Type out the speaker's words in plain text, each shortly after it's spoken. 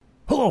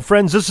Hello,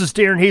 friends. This is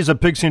Darren Hayes of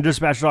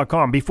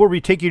PigskinDispatch.com. Before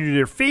we take you to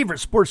your favorite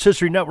Sports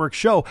History Network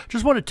show,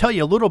 just want to tell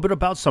you a little bit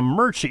about some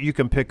merch that you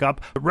can pick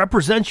up that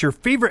represents your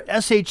favorite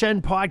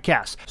SHN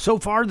podcast. So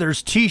far,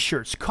 there's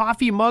t-shirts,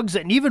 coffee mugs,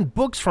 and even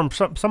books from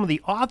some of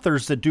the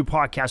authors that do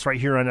podcasts right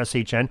here on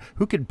SHN.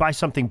 Who could buy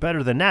something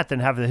better than that,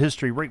 than have the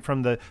history right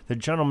from the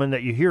gentleman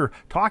that you hear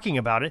talking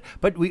about it?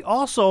 But we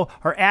also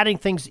are adding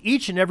things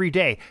each and every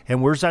day.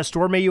 And where's that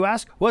store, may you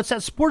ask? Well, it's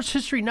at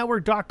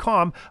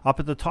SportsHistoryNetwork.com.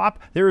 Up at the top,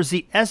 there is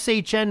the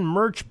SHN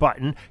merch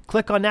button.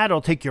 Click on that.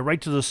 It'll take you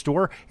right to the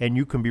store, and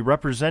you can be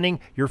representing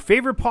your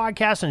favorite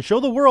podcast and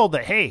show the world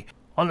that, hey,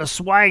 on the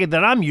swag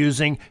that I'm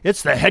using,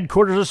 it's the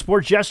headquarters of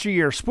sports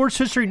yesteryear, Sports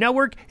History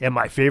Network, and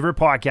my favorite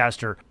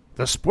podcaster,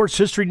 the Sports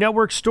History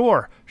Network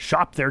store.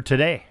 Shop there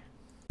today.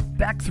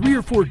 Back 3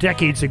 or 4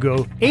 decades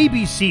ago,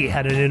 ABC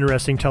had an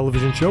interesting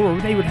television show where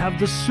they would have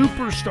the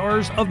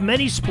superstars of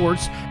many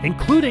sports,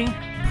 including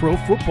pro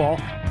football,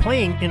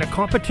 playing in a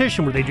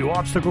competition where they do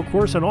obstacle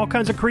course and all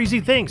kinds of crazy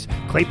things.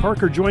 Clay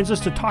Parker joins us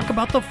to talk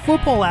about the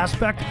football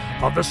aspect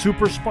of the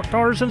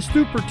Superstars and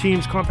Super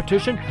Teams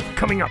competition,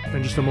 coming up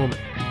in just a moment.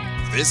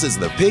 This is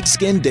the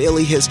Pigskin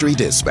Daily History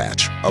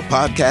Dispatch, a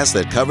podcast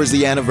that covers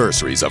the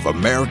anniversaries of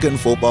American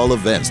football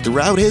events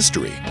throughout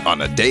history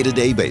on a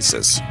day-to-day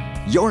basis.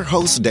 Your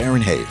host,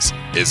 Darren Hayes,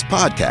 is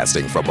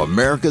podcasting from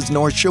America's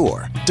North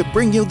Shore to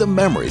bring you the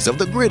memories of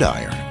the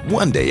gridiron,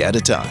 one day at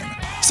a time.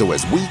 So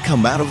as we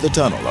come out of the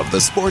tunnel of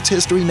the Sports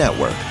History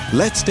Network,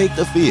 let's take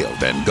the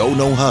field and go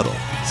no huddle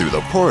through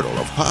the portal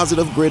of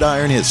positive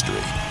gridiron history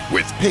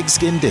with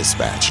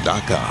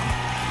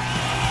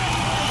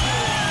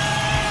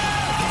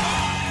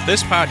PigskinDispatch.com.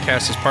 This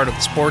podcast is part of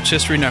the Sports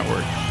History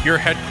Network, your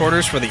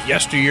headquarters for the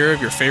yesteryear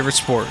of your favorite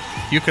sport.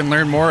 You can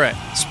learn more at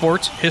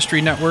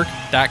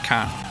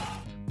SportsHistoryNetwork.com.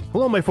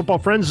 Hello, my football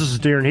friends. This is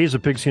Darren Hayes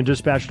of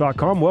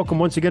PigskinDispatch.com. Welcome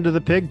once again to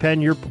the Pig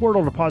Pen, your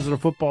portal to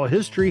positive football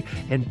history.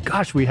 And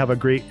gosh, we have a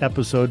great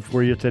episode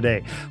for you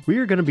today. We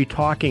are going to be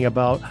talking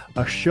about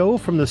a show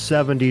from the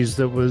 70s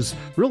that was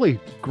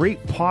really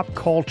great pop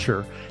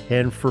culture.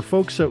 And for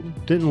folks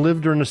that didn't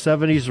live during the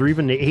 70s or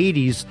even the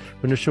 80s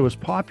when the show was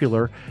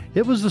popular,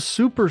 it was the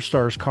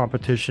Superstars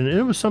competition. And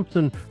it was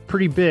something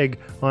pretty big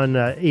on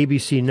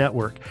ABC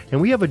Network.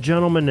 And we have a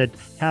gentleman that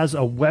has a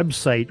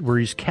website where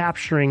he's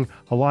capturing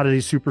a lot of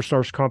these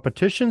Superstars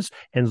competitions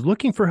and is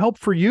looking for help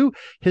for you.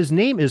 His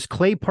name is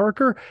Clay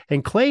Parker.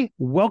 And Clay,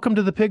 welcome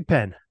to the Pig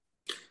Pen.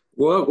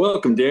 Well,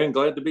 welcome, Darren.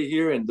 Glad to be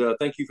here, and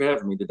thank you for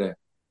having me today.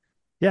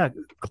 Yeah,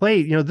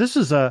 Clay, this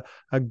is a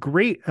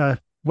great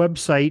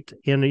website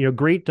and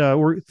great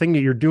thing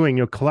that you're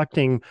doing,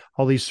 collecting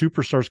all these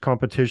Superstars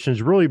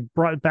competitions. Really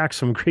brought back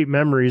some great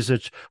memories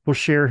that we'll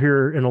share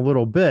here in a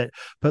little bit.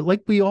 But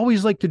like we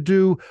always like to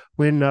do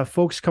when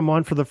folks come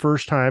on for the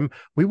first time,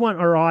 we want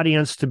our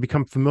audience to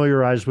become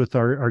familiarized with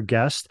our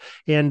guest,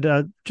 and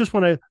just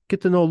want to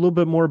get to know a little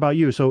bit more about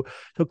you. So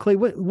Clay,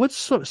 what's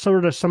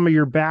sort of some of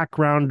your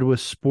background with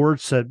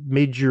sports that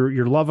made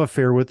your love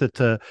affair with it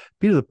to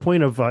be to the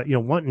point of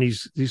wanting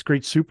these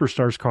great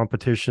Superstars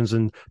competitions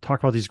and talk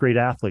about these great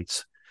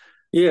athletes?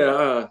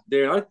 Yeah,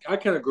 Darren, I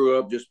kind of grew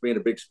up just being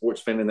a big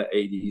sports fan in the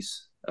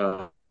 80s,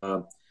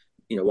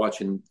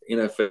 watching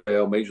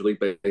NFL, Major League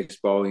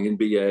Baseball,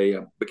 NBA.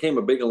 I became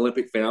a big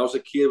Olympic fan. I was a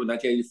kid when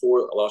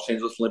 1984 Los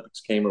Angeles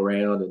Olympics came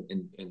around,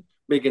 and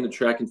big into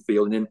track and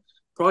field. And then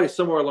probably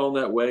somewhere along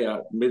that way,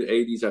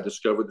 mid-'80s, I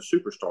discovered the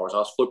Superstars. I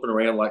was flipping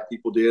around like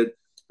people did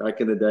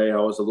back in the day. I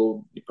was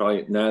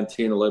probably 9,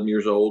 10, 11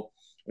 years old,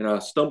 and I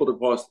stumbled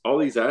across all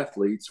these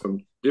athletes from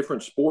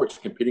different sports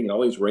competing in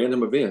all these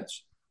random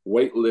events: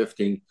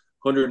 weightlifting,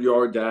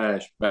 100-yard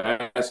dash,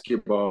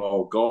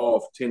 basketball,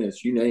 golf,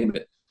 tennis, you name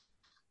it.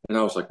 And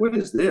I was like, what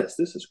is this?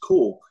 This is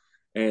cool.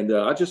 And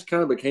I just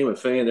kind of became a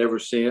fan ever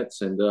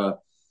since. And, I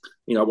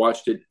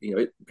watched it,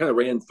 it kind of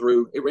ran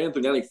through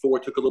 94,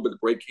 took a little bit of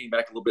break, came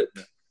back a little bit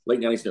in the late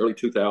 90s and early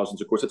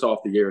 2000s. Of course, it's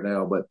off the air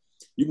now, but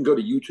you can go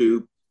to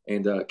YouTube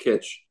and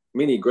catch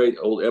many great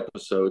old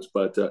episodes.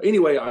 But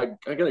anyway, I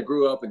kind of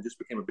grew up and just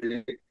became a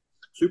big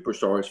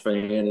Superstars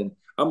fan. And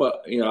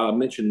I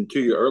mentioned to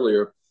you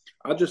earlier,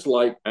 I just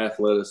like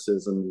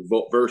athleticism,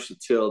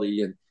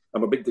 versatility, and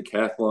I'm a big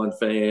decathlon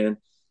fan.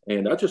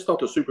 And I just thought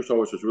the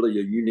Superstars was really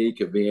a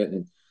unique event.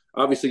 And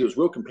obviously it was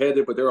real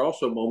competitive, but there are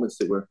also moments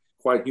that were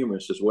quite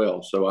humorous as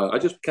well. So I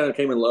just kind of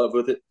came in love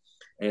with it.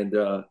 And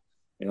I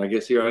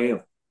guess here I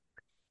am.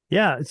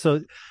 Yeah.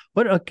 So,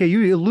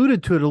 you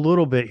alluded to it a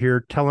little bit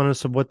here, telling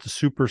us of what the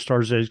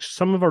Superstars is.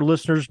 Some of our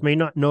listeners may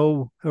not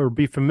know or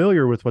be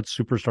familiar with what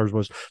Superstars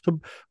was.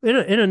 So in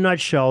a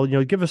nutshell,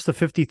 give us the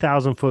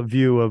 50,000-foot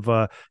view of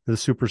the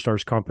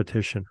Superstars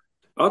competition.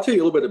 I'll tell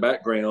you a little bit of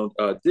background.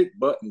 Dick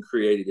Button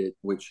created it,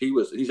 which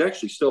he's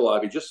actually still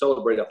alive. He just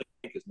celebrated, I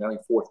think, his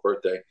 94th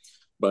birthday.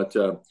 But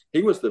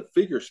he was the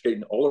figure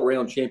skating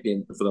all-around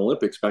champion for the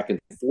Olympics back in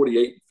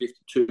 48 and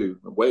 52,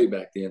 way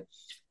back then.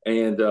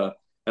 And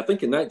I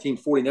think in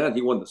 1949,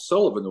 he won the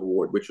Sullivan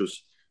Award, which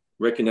was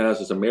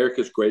recognized as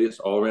America's greatest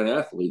all-around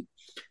athlete.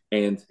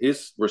 And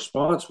his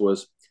response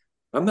was,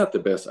 I'm not the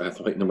best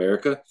athlete in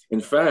America.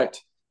 In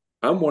fact,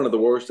 I'm one of the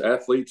worst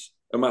athletes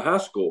in my high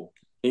school.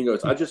 And he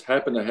goes, I just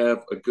happen to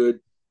have a good,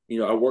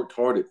 I worked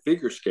hard at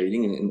figure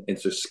skating and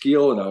it's a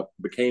skill and I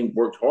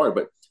worked hard,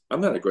 but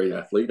I'm not a great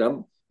athlete.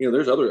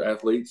 There's other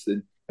athletes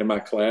in my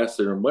class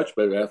that are much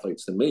better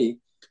athletes than me.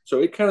 So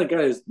it kind of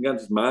got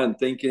his mind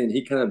thinking, and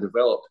he kind of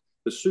developed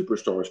the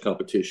Superstars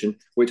competition,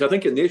 which I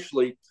think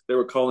initially they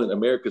were calling it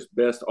America's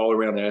Best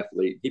All-Around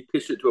Athlete. He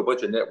pitched it to a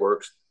bunch of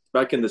networks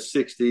back in the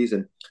 60s,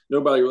 and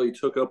nobody really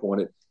took up on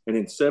it. And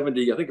in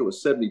 70, I think it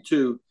was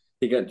 72,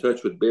 he got in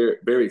touch with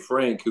Barry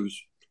Frank, who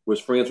was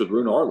friends with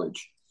Roone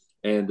Arledge,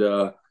 and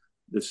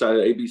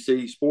decided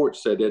ABC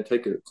Sports said they'd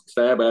take a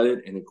stab at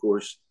it. And of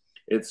course,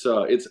 it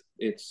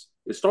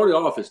started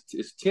off as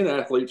 10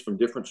 athletes from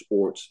different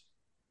sports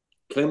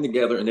came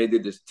together and they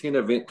did this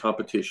 10-event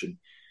competition.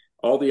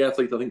 All the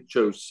athletes, I think,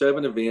 chose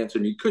 7 events,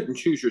 and you couldn't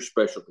choose your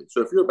specialty.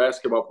 So if you're a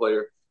basketball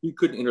player, you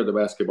couldn't enter the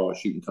basketball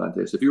shooting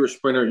contest. If you were a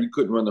sprinter, you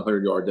couldn't run the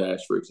 100-yard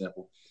dash, for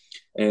example.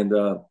 And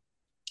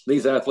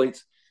these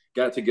athletes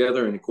got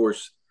together, and of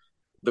course,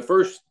 the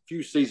first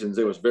few seasons,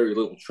 there was very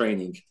little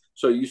training.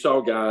 So you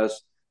saw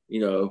guys,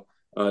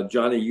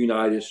 Johnny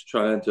Unitas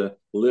trying to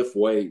lift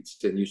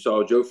weights, and you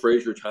saw Joe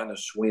Frazier trying to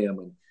swim.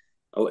 And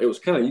it was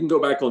you can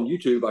go back on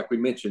YouTube, like we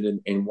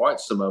mentioned, and watch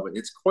some of it.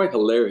 It's quite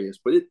hilarious,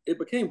 but it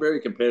became very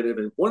competitive.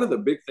 And one of the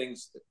big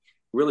things that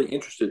really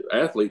interested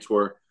athletes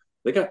were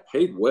they got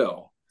paid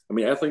well. I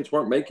mean, athletes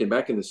weren't making,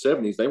 back in the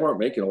 70s, they weren't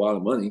making a lot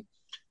of money.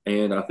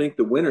 And I think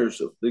the winners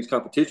of these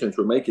competitions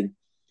were making,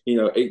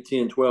 $8,000,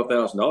 $10,000,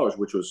 $12,000,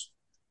 which was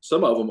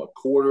some of them a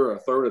quarter, a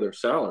third of their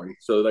salary.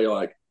 So they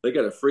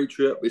got a free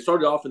trip. They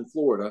started off in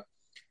Florida,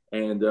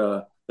 and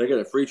they got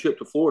a free trip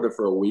to Florida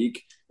for a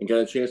week and got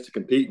a chance to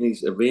compete in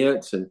these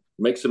events and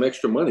make some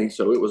extra money.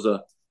 So it was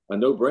a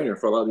no-brainer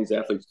for a lot of these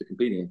athletes to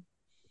compete in.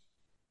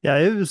 Yeah,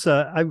 it was.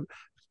 I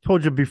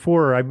told you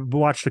before, I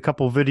watched a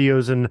couple of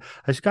videos and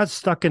I got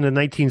stuck in the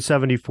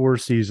 1974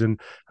 season.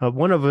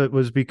 One of it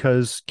was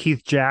because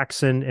Keith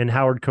Jackson and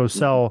Howard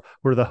Cosell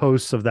were the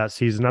hosts of that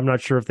season. I'm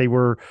not sure if they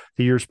were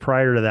the years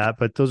prior to that,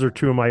 but those are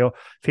two of my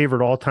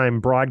favorite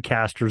all-time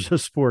broadcasters of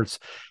sports.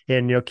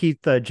 And, Keith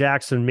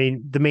Jackson,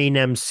 the main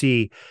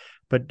MC,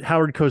 but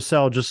Howard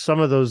Cosell, just some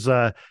of those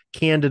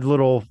candid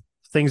little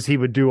things he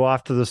would do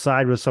off to the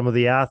side with some of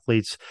the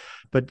athletes.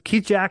 But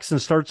Keith Jackson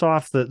starts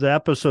off the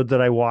episode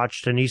that I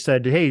watched, and he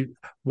said, hey,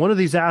 one of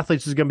these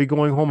athletes is going to be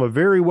going home a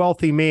very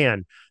wealthy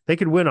man. They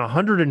could win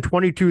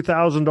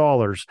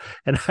 $122,000.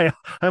 And I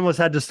almost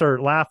had to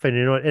start laughing,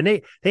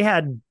 and they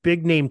had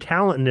big name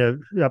talent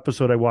in the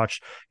episode I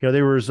watched.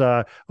 There was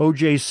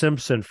O.J.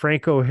 Simpson,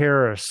 Franco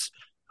Harris,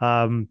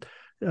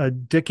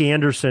 Dick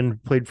Anderson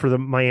played for the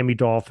Miami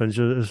Dolphins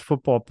as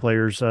football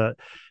players.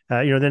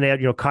 Then they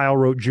had, Kyle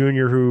Rote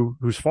Jr.,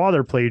 whose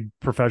father played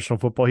professional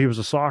football. He was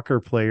a soccer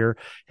player,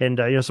 and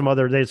they had some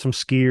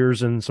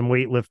skiers and some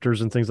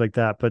weightlifters and things like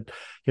that. But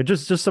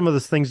just some of the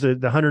things, that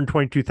the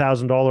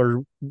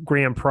 $122,000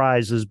 grand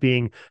prize is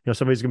being,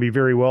 somebody's going to be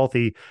very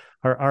wealthy.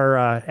 Our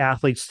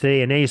athletes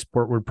today in any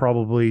sport would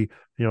probably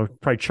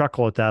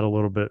chuckle at that a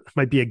little bit. It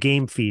might be a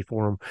game fee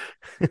for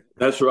them.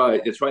 That's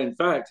right. It's right. In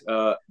fact,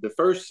 the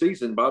first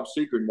season, Bob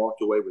Seagren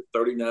walked away with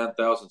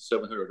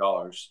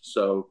 $39,700.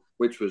 So,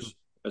 which was,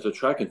 as a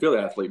track and field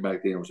athlete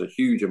back then, was a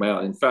huge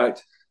amount. In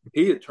fact,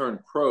 he had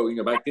turned pro.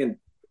 Back then,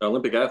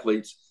 Olympic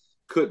athletes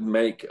couldn't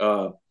make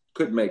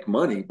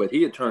money, but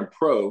he had turned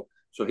pro,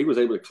 so he was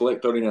able to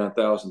collect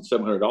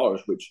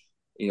 $39,700, which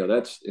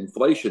that's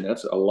inflation.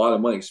 That's a lot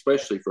of money,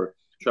 especially for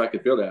track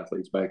and field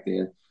athletes back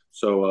then.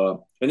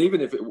 So, and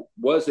even if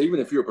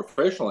you're a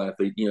professional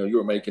athlete, you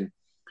were making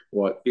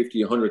what,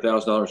 $50,000,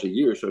 $100,000 a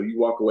year. So you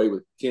walk away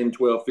with 10,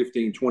 12,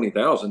 15,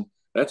 20,000.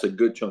 That's a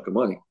good chunk of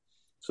money.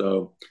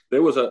 So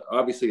there was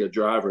obviously a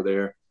driver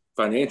there,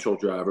 financial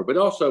driver, but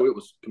also it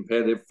was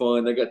competitive,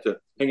 fun. They got to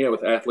hang out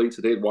with athletes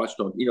that they had watched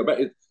on,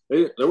 there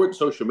wasn't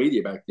social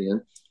media back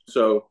then.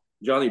 So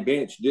Johnny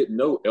Bench didn't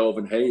know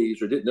Elvin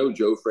Hayes or didn't know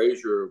Joe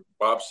Frazier or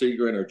Bob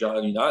Seagren or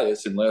John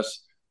Unitas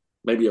unless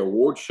maybe a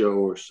award show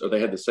or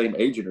they had the same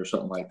agent or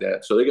something like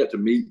that. So they got to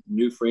meet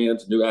new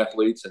friends, new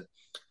athletes, and,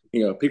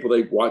 people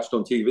they watched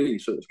on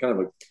TV. So it's kind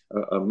of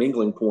a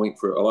mingling point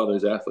for a lot of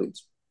those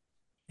athletes.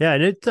 Yeah,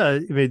 and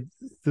the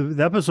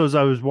episodes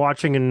I was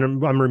watching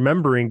and I'm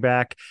remembering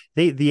back,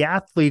 the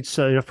athletes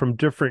from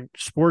different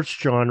sports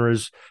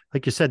genres,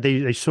 like you said,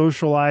 they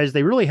socialized.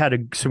 They really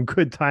had some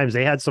good times.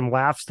 They had some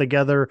laughs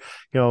together,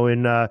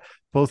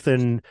 both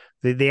in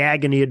the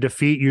agony of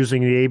defeat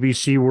using the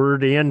ABC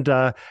word and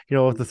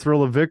the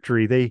thrill of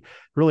victory. They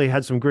really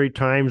had some great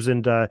times,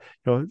 and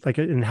like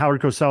in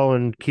Howard Cosell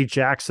and Keith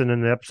Jackson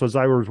in the episodes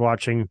I was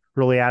watching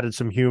really added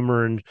some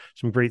humor and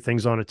some great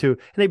things on it too.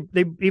 And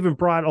they even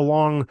brought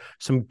along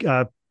some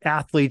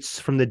athletes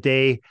from the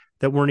day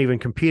that weren't even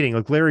competing.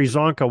 Like Larry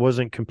Zonka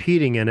wasn't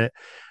competing in it,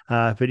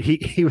 but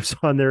he was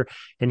on there,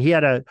 and he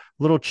had a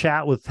little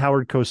chat with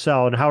Howard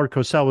Cosell, and Howard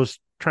Cosell was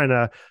trying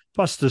to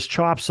bust his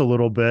chops a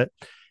little bit.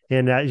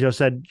 And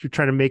said you're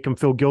trying to make him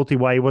feel guilty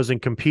why he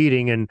wasn't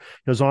competing. And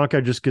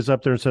Zonka just gets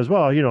up there and says,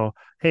 well,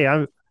 hey,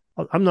 I'll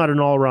I'm not an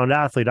all-around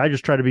athlete. I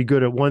just try to be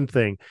good at one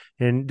thing.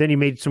 And then he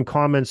made some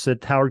comments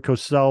that Howard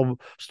Cosell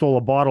stole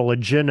a bottle of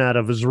gin out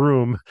of his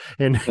room,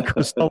 and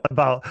Cosell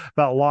about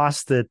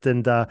lost it.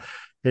 And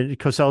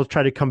Cosell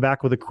tried to come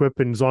back with a quip,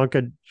 and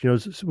Zonka,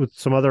 with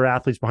some other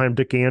athletes behind him,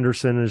 Dick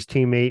Anderson and his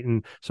teammate,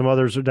 and some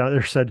others are down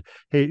there, said,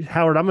 "Hey,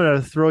 Howard, I'm going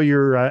to throw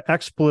your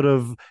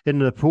expletive in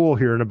the pool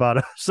here in about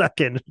a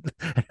second."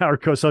 And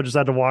Howard Cosell just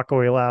had to walk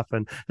away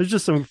laughing. There's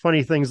just some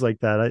funny things like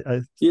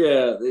that.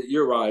 Yeah,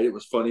 you're right. It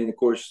was funny. And of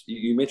course,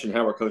 you mentioned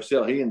Howard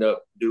Cosell. He ended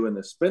up doing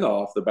the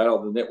spinoff, The Battle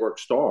of the Network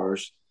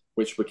Stars,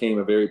 which became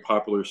a very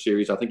popular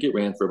series. I think it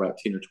ran for about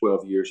 10 or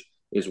 12 years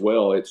as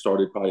well. It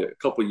started probably a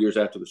couple of years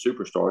after the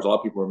Superstars. A lot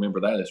of people remember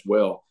that as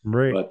well.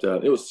 Right. But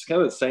it was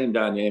kind of the same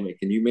dynamic.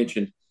 And you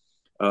mentioned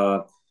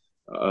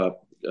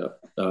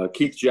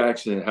Keith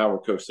Jackson and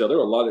Howard Cosell. There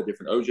were a lot of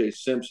different. O.J.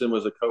 Simpson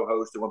was a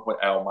co-host at one point.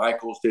 Al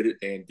Michaels did it.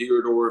 Dan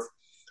Dierdorf.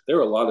 There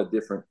were a lot of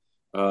different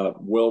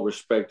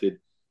well-respected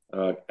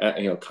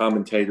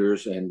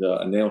commentators and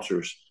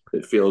announcers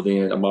that filled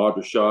in. Ahmad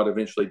Rashad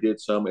eventually did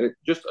some.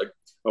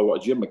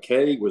 Jim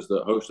McKay was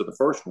the host of the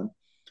first one.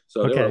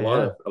 So there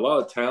were a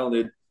lot of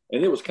talented,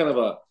 and it was kind of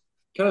a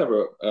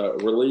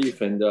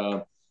relief and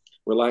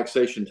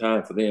relaxation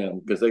time for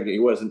them, because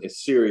it wasn't as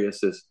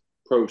serious as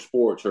pro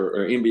sports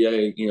or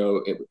NBA,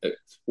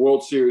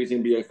 World Series,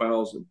 NBA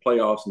Finals, and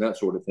playoffs, and that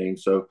sort of thing.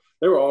 So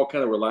they were all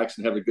kind of relaxed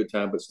and having a good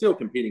time, but still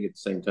competing at the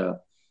same time.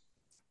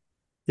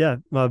 Yeah,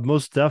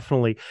 most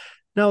definitely.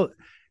 Now,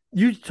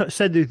 you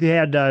said that they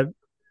had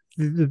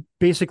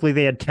basically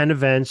they had 10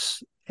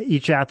 events.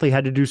 Each athlete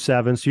had to do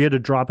 7, so you had to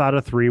drop out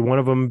of 3, one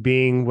of them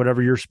being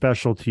whatever your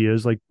specialty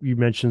is. Like you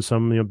mentioned,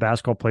 some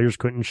basketball players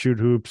couldn't shoot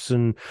hoops,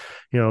 and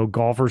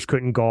golfers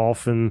couldn't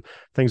golf and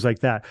things like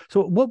that.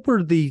 So what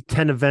were the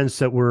 10 events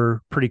that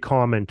were pretty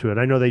common to it?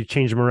 I know they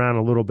changed them around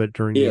a little bit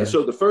during the year.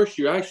 So the first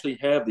year I actually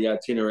have the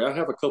itinerary. I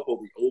have a couple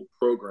of the old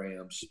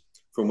programs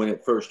from when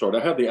it first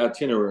started. I have the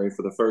itinerary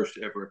for the first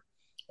ever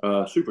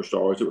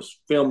Superstars. It was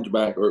filmed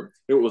back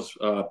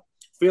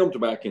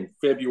in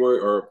February,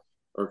 or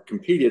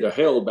competed or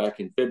held back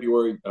in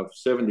February of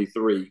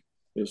 73.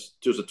 It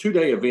was a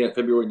 2-day event,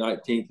 February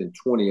 19th and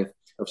 20th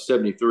of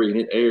 73,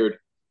 and it aired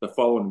the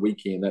following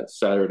weekend, that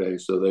Saturday.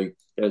 So they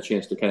had a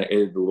chance to kind of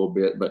edit a little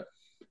bit. But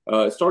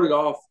it started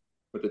off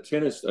with the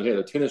tennis. I had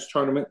a tennis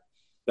tournament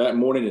that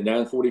morning at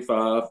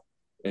 9:45.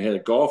 They had a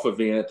golf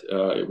event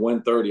at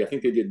 1:30. I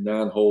think they did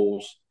 9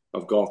 holes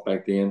of golf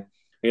back then.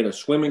 They had a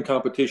swimming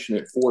competition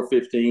at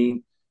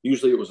 4:15.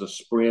 Usually it was a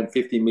sprint,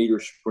 50-meter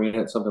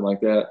sprint, something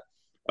like that.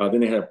 Then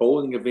they had a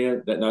bowling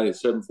event that night at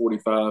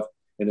 7:45,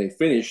 and they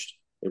finished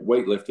at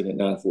weightlifting at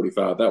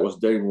 9:45. That was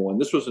day one.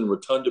 This was in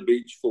Rotunda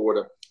Beach,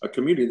 Florida, a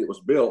community that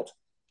was built,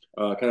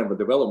 kind of a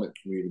development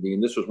community.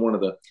 And this was one of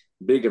the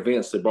big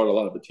events that brought a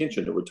lot of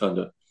attention to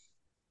Rotunda.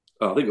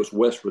 I think it was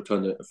West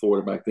Rotunda,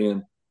 Florida back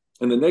then.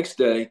 And the next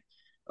day,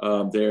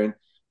 Darren,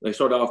 they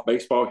started off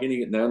baseball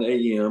hitting at 9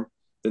 a.m.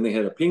 Then they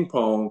had a ping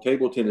pong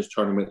table tennis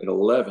tournament at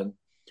 11,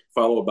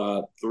 followed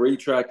by 3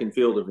 track and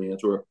field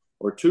events, or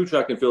 2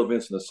 track and field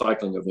events and a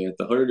cycling event.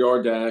 The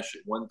 100-yard dash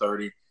at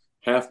 1:30,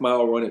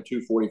 half-mile run at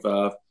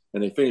 2:45,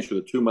 and they finished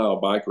with a 2-mile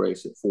bike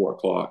race at 4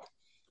 o'clock.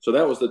 So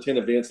that was the 10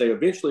 events. They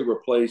eventually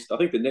replaced, I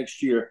think the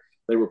next year,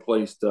 they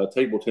replaced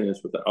table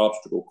tennis with the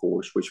obstacle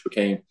course, which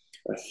became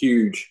a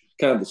huge,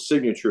 kind of the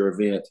signature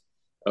event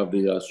of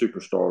the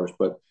Superstars.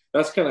 But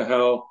that's kind of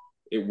how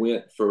it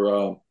went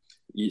for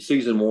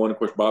season 1. Of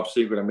course, Bob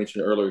Seger, I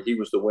mentioned earlier, he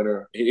was the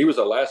winner. He was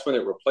a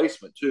last-minute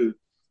replacement, too.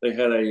 They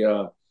had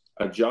a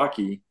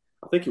jockey,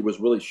 I think it was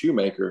Willie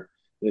Shoemaker,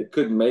 that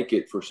couldn't make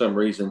it for some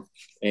reason,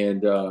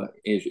 and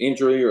his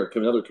injury or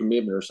another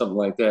commitment or something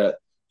like that.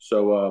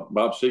 So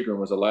Bob Seger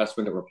was a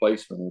last-minute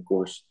replacement, and of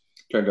course,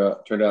 turned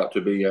out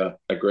to be a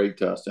great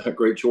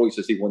choice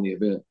as he won the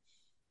event.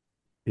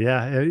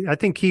 Yeah, I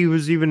think he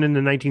was even in the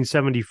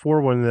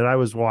 1974 one that I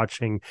was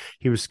watching.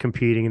 He was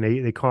competing, and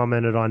they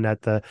commented on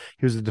that.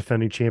 He was the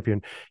defending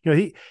champion.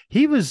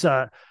 He was.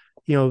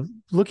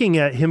 Looking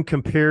at him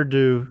compared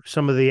to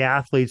some of the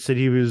athletes that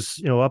he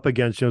was, up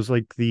against, it was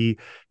like the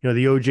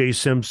O.J.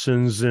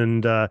 Simpsons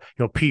and,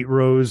 Pete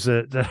Rose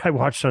that I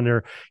watched on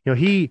there.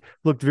 He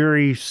looked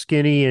very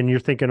skinny, and you're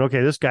thinking,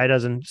 okay, this guy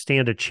doesn't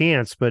stand a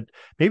chance, but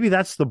maybe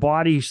that's the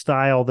body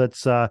style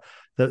that's the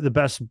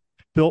best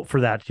built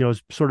for that,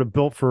 sort of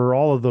built for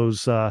all of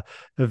those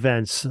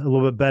events a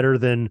little bit better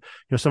than,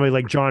 somebody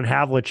like John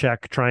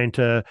Havlicek trying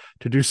to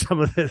do some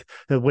of the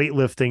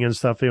weightlifting and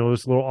stuff. It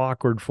was a little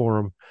awkward for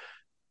him.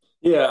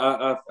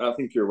 Yeah, I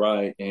think you're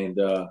right. And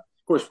of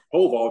course,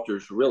 pole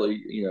vaulters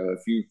really, if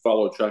you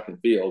follow track and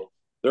field,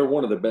 they're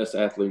one of the best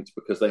athletes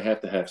because they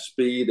have to have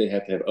speed, they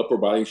have to have upper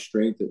body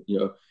strength,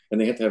 and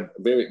they have to have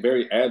very,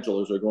 very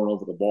agile as they're going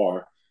over the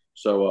bar.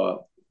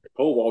 So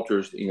pole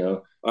vaulters,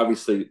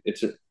 obviously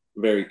it's a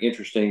very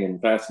interesting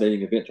and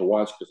fascinating event to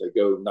watch because they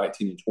go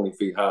 19 and 20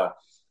 feet high.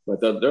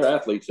 But they're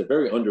athletes, they're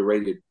very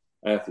underrated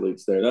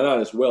athletes there. They're not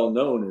as well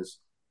known as,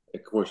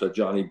 of course, a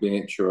Johnny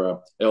Bench or a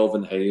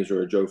Elvin Hayes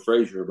or a Joe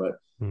Frazier, but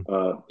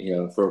for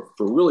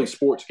really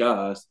sports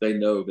guys, they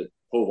know that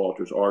pole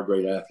vaulters are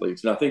great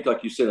athletes. And I think,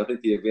 like you said, I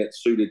think the event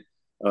suited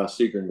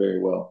Segrin very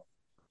well.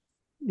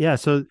 Yeah.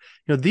 So,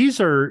 these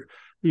are,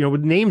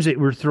 names that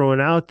we're throwing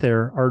out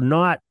there are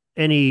not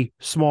any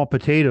small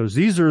potatoes.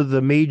 These are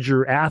the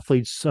major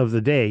athletes of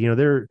the day.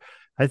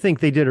 I think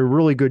they did a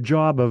really good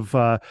job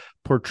of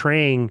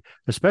portraying,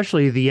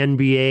 especially the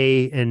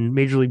NBA and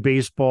Major League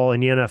Baseball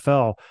and the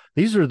NFL.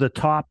 These are the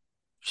top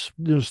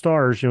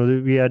stars.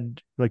 We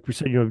had, like we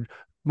said,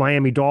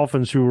 Miami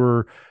Dolphins, who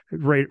were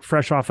right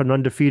fresh off an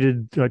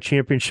undefeated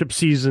championship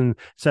season,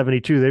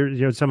 72.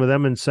 They, some of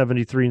them in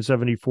 73 and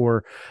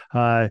 74.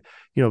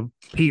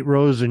 Pete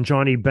Rose and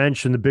Johnny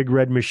Bench and the Big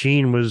Red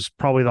Machine was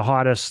probably the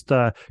hottest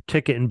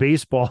ticket in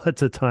baseball at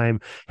the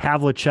time.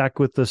 Havlicek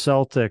with the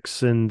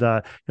Celtics, and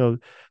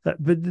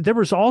but there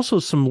was also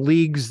some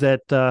leagues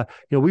that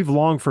we've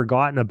long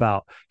forgotten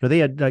about. They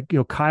had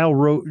Kyle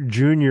Rote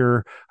Jr.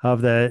 of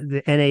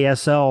the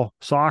NASL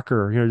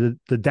soccer.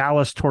 The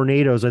Dallas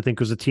Tornadoes, I think,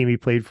 was the team he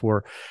played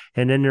for,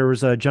 and then there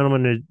was a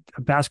gentleman,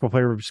 a basketball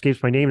player who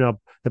escapes my name now,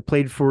 that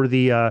played for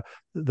the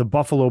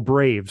Buffalo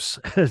Braves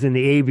in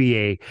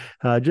the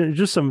ABA.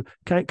 Just some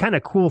kind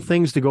of cool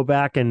things to go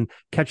back and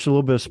catch a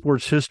little bit of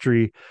sports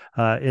history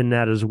in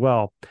that as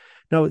well.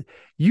 Now,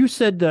 you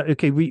said,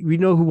 okay, we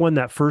know who won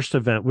that first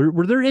event.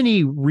 Were there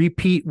any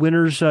repeat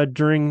winners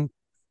during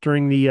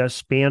the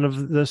span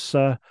of this?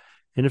 And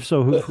if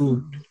so,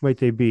 who might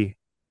they be?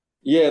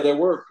 Yeah, there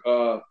were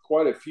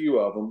quite a few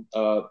of them.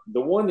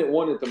 The one that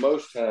won it the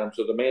most times,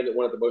 so the man that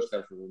won it the most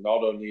times was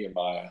Ronaldo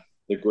Nehemiah,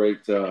 the great,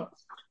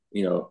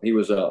 he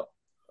was a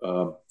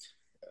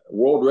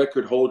world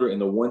record holder in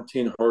the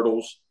 110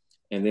 hurdles.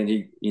 And then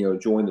he,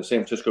 joined the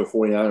San Francisco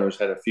 49ers,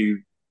 had a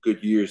few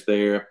good years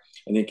there,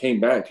 and then came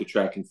back to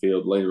track and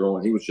field later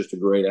on. He was just a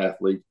great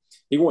athlete.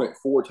 He won it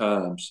 4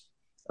 times.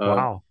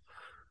 Wow.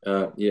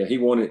 Yeah, he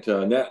won it.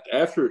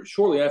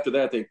 Shortly after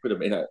that, they put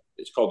him in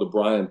it's called the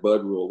Brian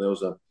Budd rule. There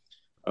was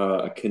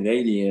a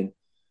Canadian.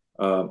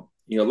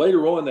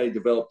 Later on, they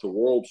developed the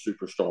world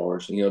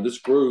superstars. This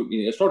grew.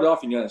 It started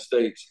off in the United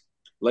States.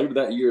 Later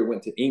that year, it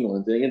went to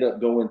England. They ended up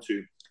going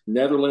to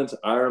Netherlands,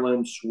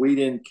 Ireland,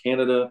 Sweden,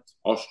 Canada,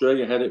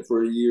 Australia had it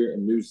for a year,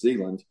 and New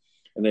Zealand.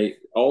 And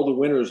all the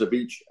winners of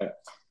each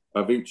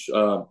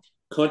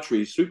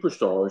country's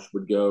superstars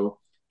would go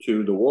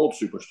to the world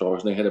superstars,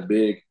 and they had a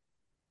big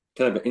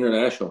kind of an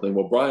international thing.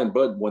 Well, Brian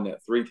Budd won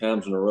that 3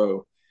 times in a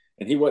row,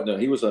 and he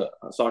was a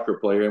soccer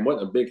player and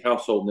wasn't a big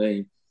household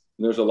name.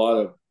 And there's a lot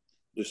of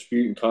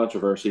dispute and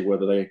controversy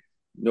whether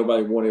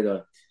nobody wanted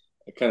a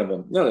kind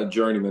of not a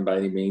journeyman by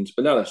any means,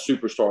 but not a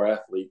superstar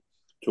athlete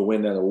to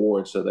win that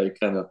award. So they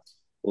kind of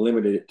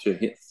limited it to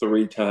hit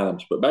 3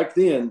 times. But back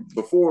then,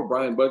 before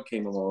Brian Budd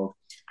came along,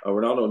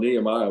 Ronaldo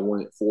Nehemiah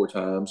won it 4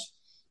 times.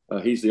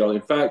 He's the only.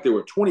 In fact, there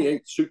were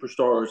 28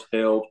 superstars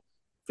held.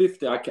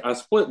 50. I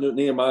split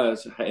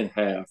Nehemiah's in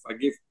half. I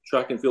give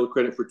track and field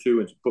credit for 2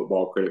 and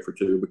football credit for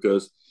 2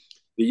 because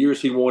the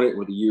years he won it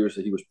were the years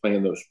that he was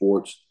playing those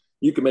sports.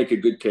 You can make a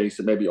good case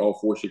that maybe all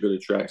 4 should go to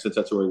track since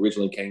that's where it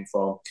originally came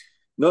from.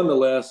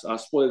 Nonetheless, I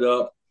split it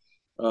up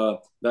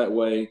that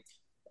way.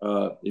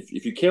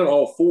 If you count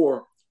all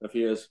 4 of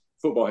his,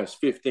 football has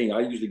 15. I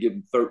usually give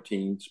him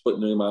 13, split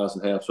Nehemiah's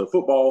in half. So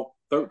football,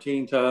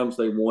 13 times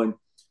they won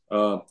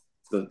the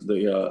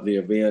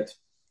event.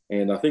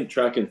 And I think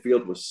track and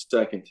field was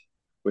second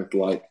with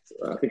track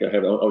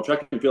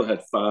and field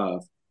had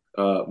 5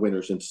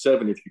 winners and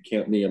 7 if you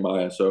count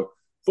Nehemiah. So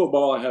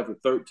football I have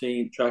at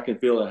 13, track and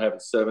field I have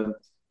at 7.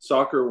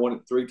 Soccer won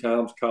it 3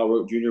 times. Kyle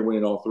Rote Jr.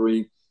 winning all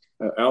 3.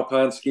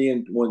 Alpine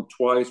skiing won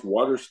twice,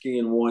 water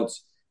skiing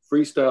once,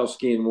 freestyle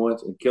skiing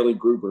once, and Kelly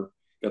Gruber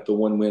got the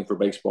 1 win for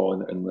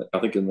baseball I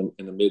think in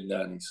the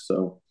mid-90s.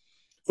 So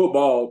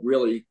football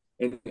really,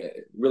 I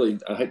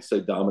hate to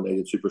say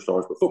dominated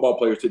superstars, but football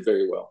players did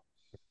very well.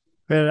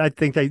 And I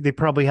think they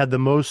probably had the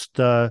most.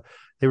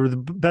 They were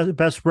the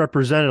best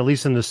represented, at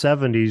least in the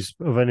 70s,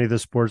 of any of the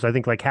sports. I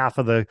think like half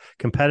of the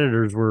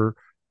competitors were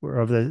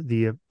of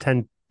the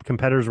 10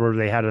 competitors where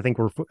they had, I think,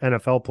 were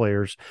NFL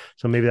players.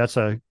 So maybe that's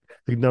the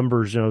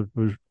numbers,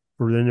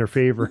 were in their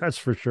favor. That's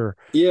for sure.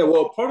 Yeah,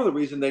 well, part of the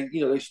reason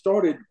they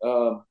started,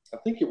 I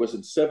think it was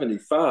in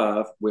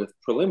 75 with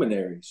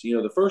preliminaries.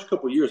 The first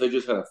couple of years they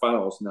just had a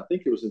finals, and I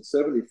think it was in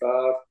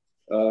 75.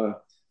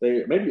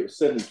 Maybe it was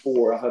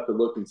 74. I'll have to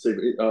look and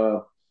see. I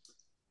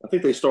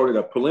think they started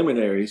a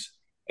preliminaries,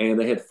 and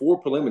they had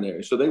 4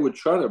 preliminaries. So they would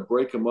try to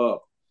break them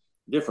up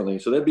differently.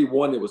 So there'd be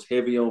one that was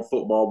heavy on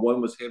football,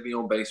 one was heavy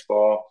on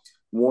baseball,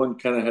 one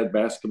kind of had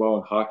basketball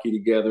and hockey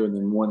together, and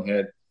then one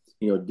had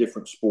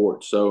different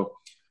sports. So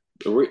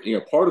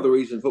part of the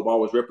reason football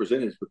was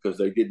represented is because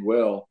they did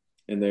well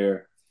in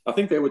there. I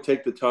think they would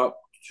take the top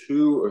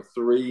 2 or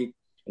 3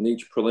 in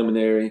each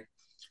preliminary,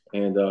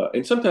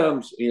 and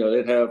sometimes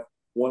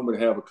one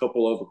would have a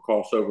couple of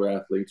crossover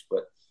athletes,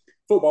 but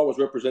football was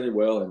represented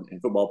well,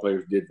 and football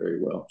players did very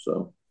well.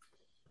 So,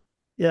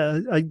 yeah,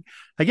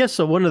 I guess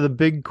one of the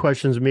big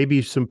questions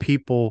maybe some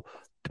people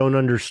don't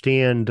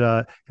understand,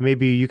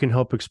 maybe you can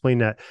help explain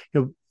that.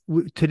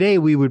 Today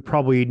we would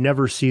probably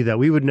never see that.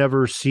 We would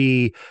never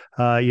see,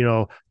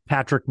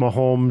 Patrick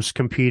Mahomes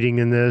competing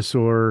in this,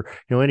 or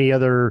any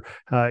other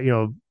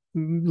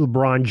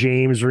LeBron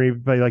James or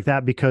anybody like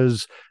that,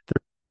 because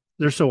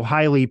they're so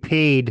highly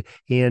paid,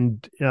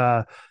 and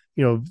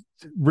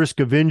risk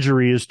of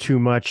injury is too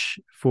much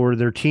for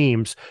their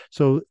teams.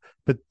 So,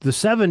 but the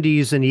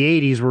 70s and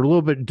the 80s were a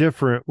little bit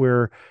different,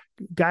 where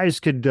guys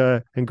could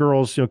and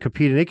girls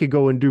compete, and they could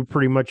go and do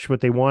pretty much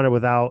what they wanted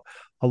without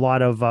a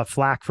lot of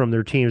flack from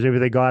their teams. Maybe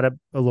they got a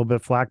little bit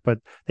of flack, but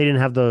they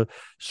didn't have the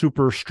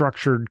super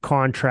structured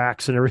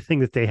contracts and everything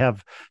that they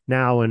have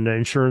now, and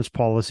insurance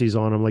policies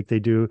on them like they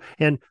do.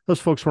 And those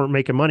folks weren't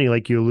making money,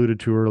 like you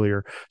alluded to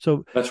earlier.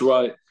 So that's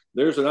right.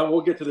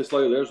 We'll get to this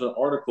later. There's an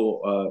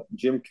article,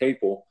 Jim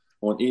Capel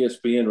on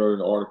ESPN wrote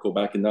an article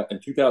back in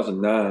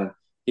 2009.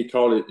 He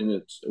called it, and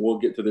we'll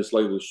get to this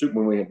later,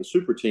 when we have the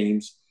super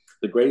teams,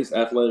 the greatest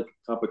athletic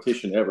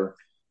competition ever.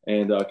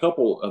 And a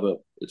couple of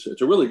it's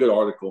a really good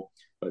article.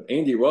 But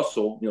Andy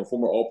Russell,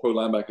 former All-Pro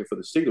linebacker for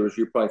the Steelers,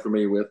 you're probably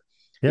familiar with,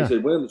 He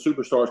said winning the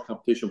Superstars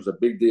competition was a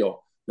big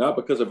deal, not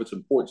because of its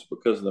importance,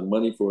 because of the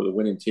money for the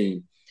winning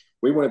team.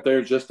 We weren't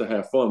there just to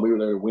have fun. We were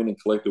there to win and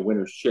collect the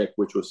winner's check,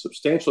 which was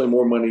substantially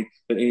more money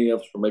than any of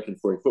us were making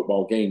for a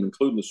football game,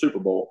 including the Super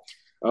Bowl.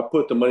 I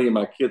put the money in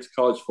my kid's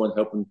college fund,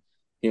 helping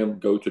him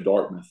go to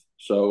Dartmouth.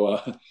 So,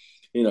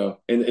 and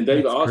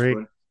David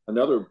Osborne,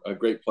 another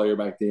great player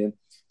back then,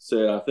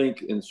 said, I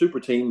think in super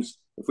teams,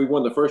 if we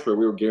won the first round,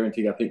 we were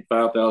guaranteed, I think,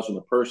 $5,000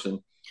 a person.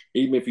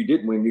 Even if you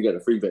didn't win, you got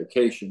a free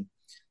vacation.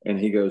 And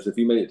he goes, if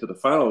you made it to the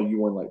final, you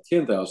won like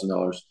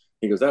 $10,000.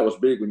 He goes, that was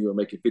big when you were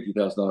making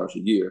 $50,000 a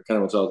year, kind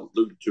of as I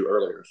alluded to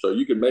earlier. So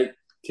you could make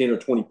 10 or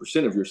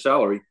 20% of your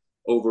salary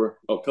over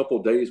a couple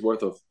of days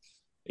worth of,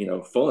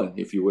 fun,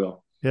 if you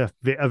will. Yeah,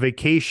 a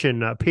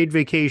vacation, paid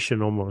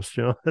vacation almost.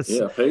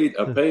 Paid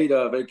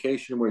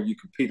vacation where you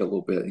compete a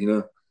little bit.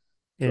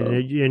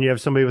 And you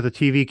have somebody with a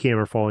TV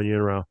camera following you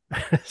around.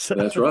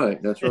 That's right.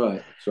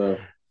 So.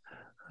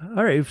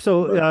 All right.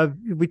 So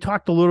we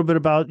talked a little bit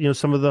about,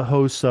 some of the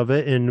hosts of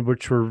it, and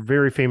which were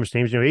very famous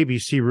names.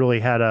 ABC really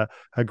had a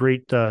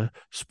great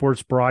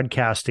sports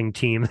broadcasting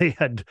team. They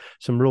had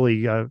some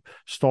really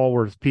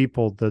stalwart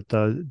people that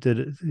did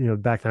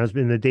it, back then. It was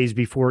in the days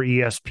before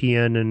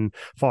ESPN and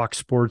Fox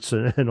Sports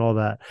and all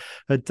that.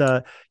 But,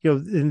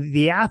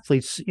 the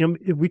athletes,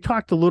 we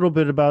talked a little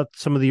bit about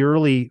some of the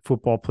early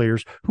football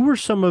players. Who were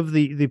some of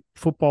the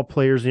football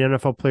players, the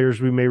NFL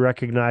players we may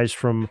recognize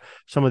from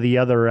some of the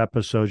other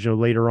episodes,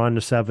 later on in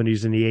the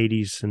 70s and the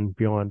 80s and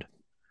beyond?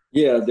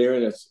 Yeah,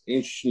 Darren, it's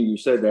interesting you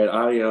said that.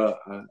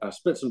 I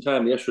spent some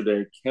time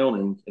yesterday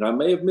counting, and I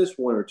may have missed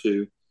one or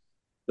two,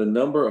 the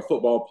number of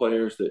football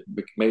players that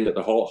made it,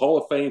 the Hall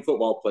of Fame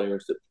football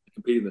players that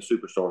competed in the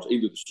Superstars,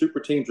 either the super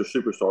teams or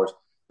Superstars.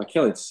 I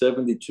counted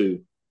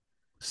 72.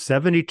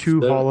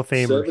 72 Hall of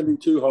Famers.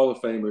 72 Hall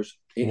of Famers.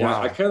 Wow.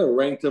 I kind of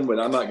ranked them, but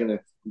I'm not going to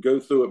go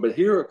through it. But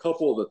here are a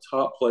couple of the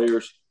top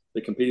players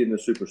that competed in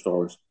the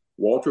Superstars.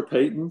 Walter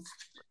Payton.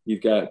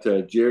 You've got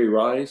Jerry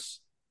Rice,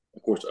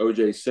 of course,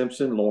 O.J.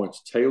 Simpson,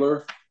 Lawrence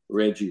Taylor,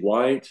 Reggie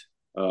White,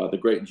 the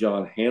great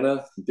John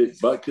Hanna, Dick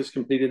Butkus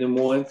competed in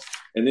one.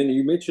 And then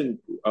you mentioned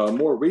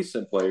more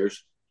recent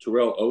players.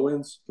 Terrell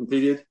Owens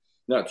competed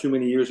not too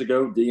many years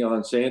ago,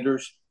 Deion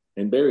Sanders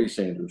and Barry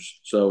Sanders.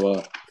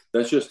 So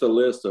that's just a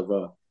list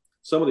of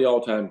some of the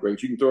all-time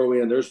greats. You can throw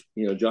in, there's,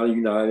 Johnny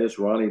Unitas,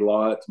 Ronnie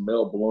Lott,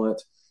 Mel Blount,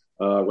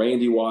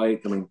 Randy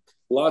White. I mean,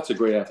 lots of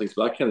great athletes.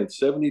 But I counted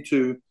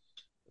 72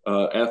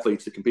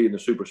 athletes that competed in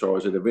the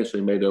Superstars that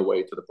eventually made their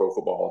way to the Pro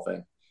Football Hall of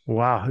Fame.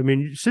 Wow. I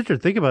mean, sit there,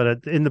 think about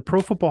it. In the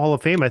Pro Football Hall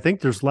of Fame, I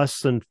think there's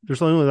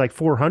only like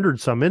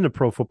 400 some in the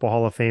Pro Football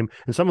Hall of Fame.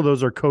 And some of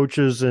those are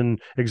coaches and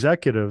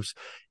executives.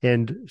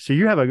 And so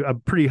you have a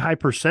pretty high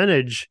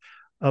percentage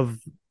of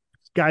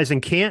guys in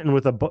Canton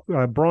with a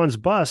bronze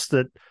bust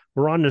that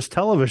were on this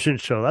television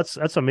show.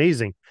 That's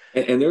amazing.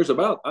 And there's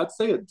about, I'd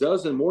say, a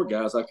dozen more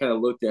guys I kind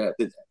of looked at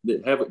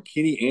that have it.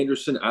 Kenny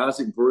Anderson,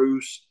 Isaac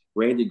Bruce,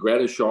 Randy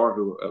Gradishar,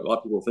 who a lot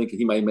of people think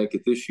he may make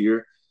it this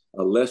year.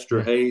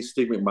 Lester Hayes,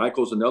 Steve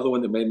McMichael's another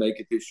one that may make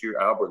it this year.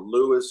 Albert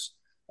Lewis,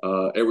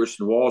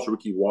 Everson Walls,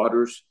 Ricky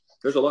Waters.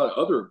 There's a lot of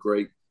other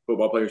great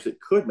football players that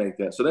could make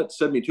that. So that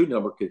 72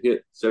 number could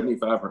hit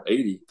 75 or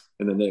 80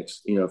 in the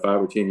next 5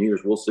 or 10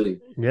 years. We'll see.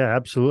 Yeah,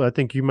 absolutely. I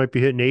think you might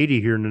be hitting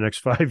 80 here in the next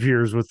 5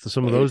 years with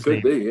some of those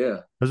names. Could be, yeah.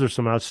 Those are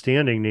some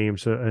outstanding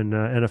names in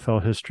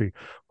NFL history.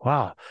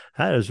 Wow,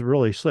 that is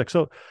really slick.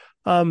 So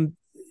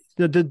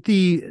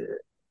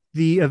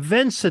the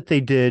events that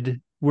they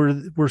did,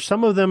 were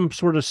some of them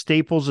sort of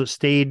staples that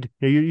stayed?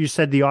 You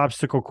said the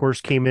obstacle course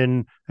came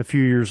in a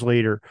few years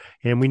later,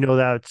 and we know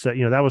that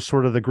that was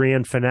sort of the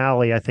grand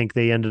finale. I think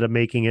they ended up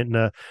making it in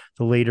the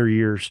later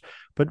years.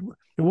 But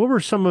what were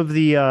some of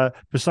the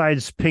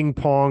besides ping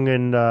pong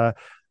and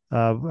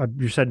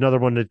you said another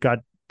one that got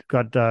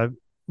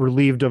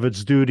relieved of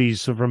its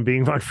duties from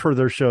being on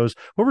further shows?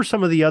 What were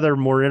some of the other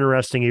more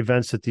interesting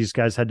events that these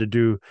guys had to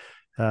do?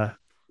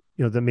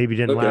 That maybe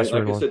didn't last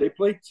very long. Like I said, they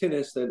played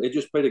tennis. They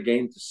just played a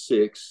game to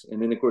 6.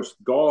 And then, of course,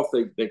 golf,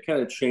 they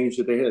kind of changed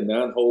it. They had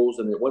 9 holes,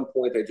 and at one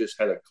point they just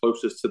had it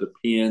closest to the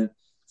pin.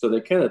 So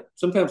they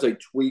sometimes they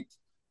tweaked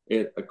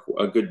it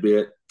a good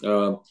bit.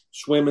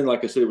 Swimming,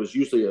 like I said, it was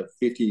usually a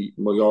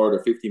 50-yard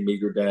or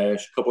 50-meter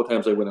dash. A couple of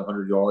times they went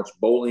 100 yards.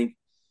 Bowling,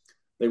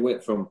 they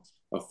went from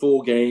a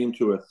full game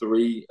to a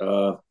three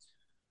rounds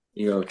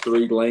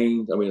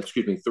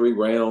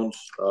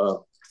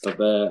of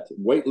that.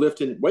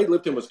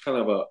 Weightlifting was kind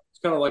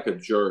of like a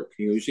jerk.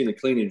 You've seen the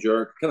clean and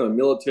jerk, kind of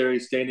a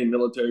standing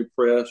military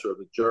press, or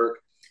the jerk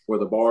where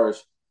the bar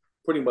is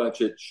pretty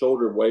much at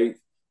shoulder weight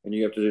and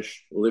you have to just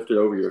lift it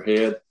over your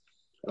head.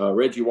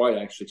 Reggie White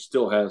actually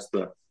still has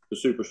the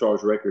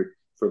Superstars record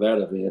for that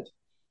event.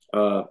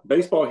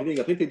 Baseball hitting,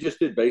 I think they just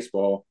did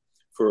baseball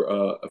for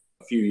a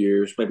few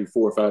years, maybe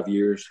 4 or 5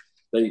 years.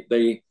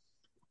 They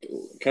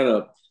kind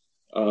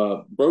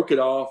of broke it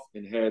off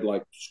and had,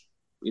 like,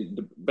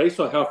 based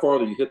on how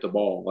far you hit the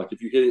ball. Like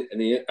if you hit it in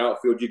the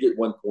outfield, you get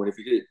 1 point. If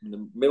you hit it in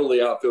the middle of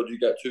the outfield, you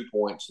got 2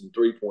 points and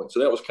 3 points. So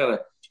that was kind of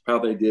how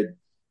they did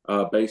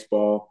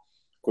baseball.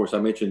 Of course,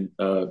 I mentioned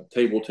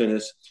table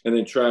tennis, and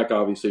then track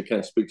obviously kind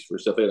of speaks for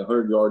itself. They had a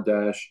 100-yard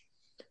dash.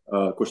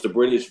 Of course, the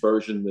British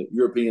version, the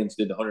Europeans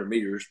did 100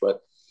 meters, but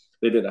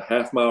they did a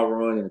half-mile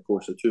run and, of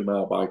course, a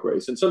 2-mile bike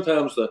race. And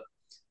sometimes,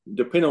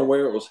 depending on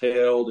where it was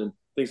held and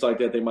things like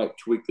that, they might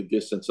tweak the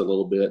distance a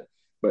little bit.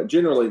 But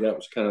generally, that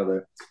was kind of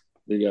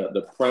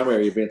the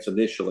primary events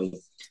initially.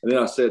 And then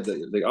I said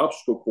the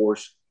obstacle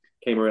course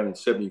came around in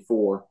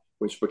 '74,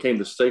 which became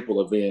the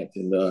staple event.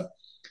 And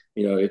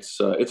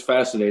it's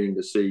fascinating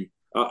to see.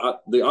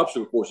 The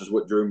obstacle course is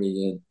what drew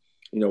me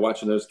in.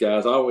 Watching those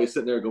guys, I always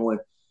sitting there going,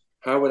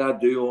 how would I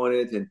do on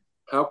it? And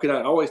how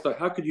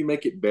could you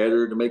make it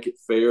better to make it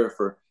fair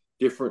for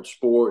different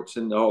sports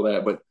and all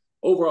that? But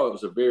overall, it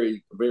was a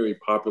very, very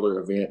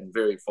popular event and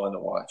very fun to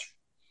watch.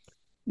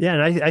 Yeah,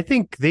 and I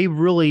think they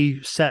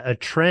really set a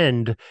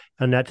trend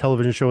on that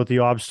television show with the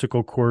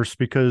obstacle course,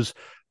 because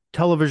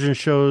television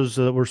shows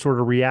that were sort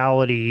of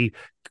reality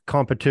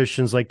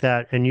competitions like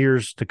that in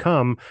years to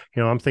come,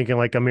 I'm thinking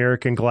like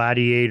American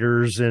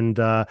Gladiators and,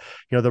 the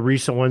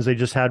recent ones they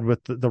just had with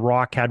The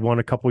Rock had one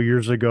a couple of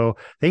years ago.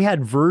 They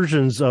had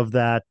versions of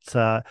that.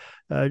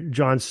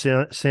 John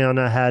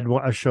Cena had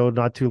a show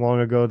not too long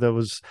ago that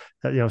was,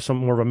 some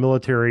more of a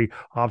military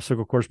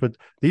obstacle course, but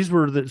these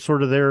were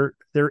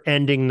their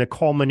ending, the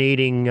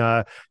culminating,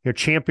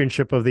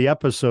 championship of the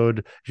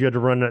episode. You had to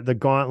run the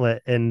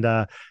gauntlet, and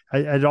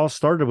it all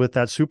started with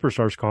that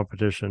Superstars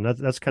competition.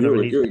 That's kind of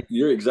neat.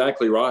 You're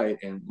exactly right.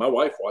 And my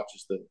wife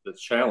watches the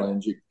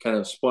challenge. It kind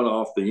of spun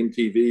off the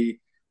MTV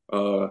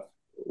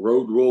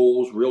Road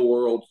Rules Real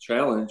World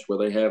Challenge, where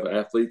they have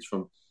athletes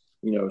from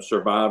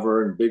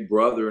Survivor and Big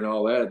Brother and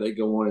all that. They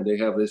go on and they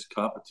have this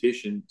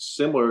competition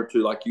similar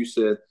to, like you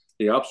said,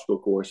 the obstacle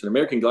course. And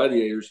American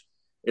Gladiators,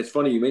 it's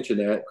funny you mentioned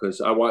that,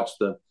 because I watched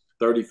the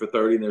 30 for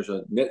 30, and there's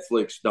a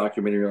Netflix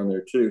documentary on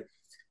there too.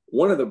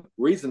 One of the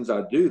reasons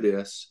I do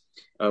this,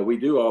 we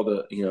do all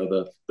the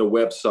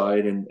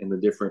website and the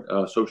different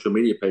social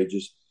media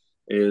pages,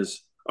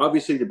 is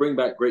obviously to bring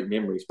back great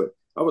memories. But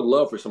I would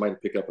love for somebody to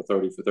pick up a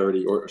 30 for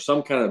 30 or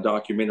some kind of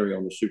documentary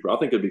on the Super. I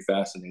think it'd be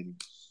fascinating.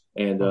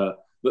 And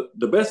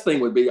the best thing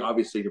would be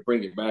obviously to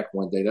bring it back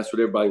one day. That's what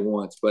everybody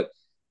wants. But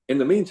in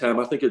the meantime,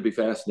 I think it'd be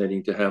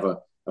fascinating to have a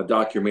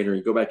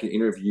documentary, go back and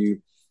interview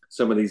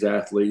some of these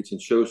athletes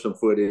and show some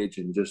footage,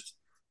 and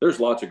there's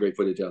lots of great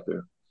footage out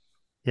there.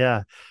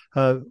 Yeah.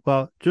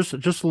 Well, just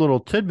a little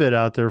tidbit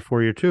out there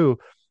for you too.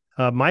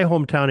 My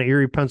hometown of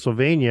Erie,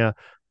 Pennsylvania,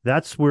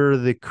 that's where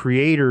the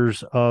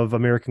creators of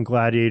American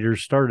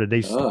Gladiators started.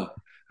 They started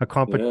a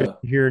competition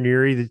here in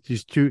Erie.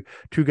 These two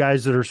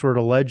guys that are sort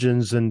of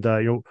legends, and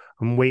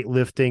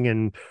weightlifting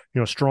and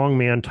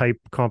strongman type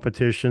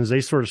competitions. They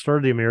sort of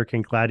started the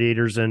American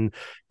Gladiators and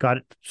got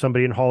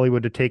somebody in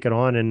Hollywood to take it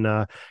on,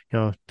 and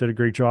did a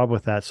great job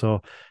with that.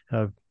 So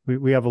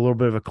we have a little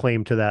bit of a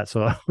claim to that.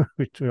 So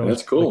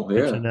that's cool.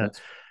 That's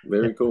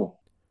very cool.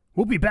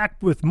 We'll be back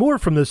with more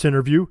from this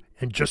interview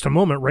in just a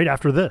moment, right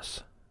after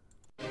this.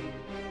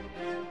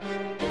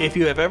 If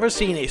you have ever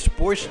seen a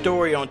sports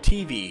story on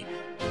TV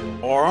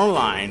or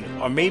online,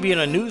 or maybe in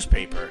a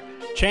newspaper,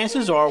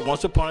 chances are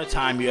once upon a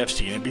time you have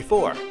seen it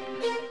before.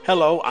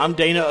 Hello, I'm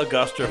Dana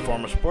Augusta,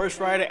 former sports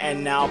writer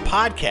and now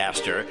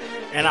podcaster,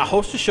 and I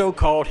host a show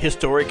called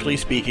Historically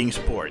Speaking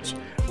Sports,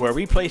 where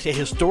we place a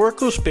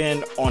historical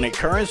spin on a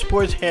current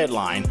sports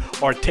headline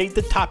or take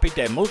the topic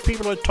that most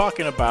people are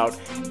talking about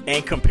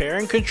and compare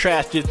and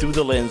contrast it through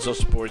the lens of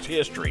sports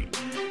history.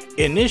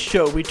 In this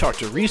show, we talk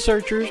to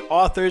researchers,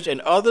 authors, and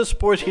other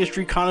sports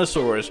history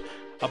connoisseurs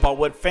about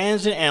what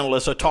fans and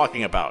analysts are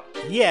talking about,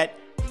 yet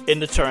in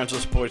the terms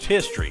of sports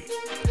history.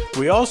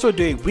 We also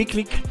do a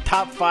weekly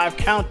top 5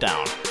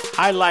 countdown,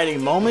 highlighting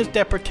moments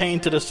that pertain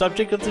to the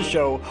subject of the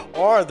show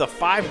or the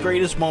 5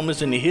 greatest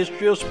moments in the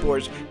history of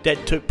sports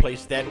that took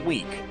place that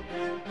week.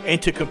 And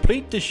to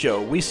complete the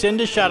show, we send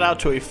a shout out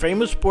to a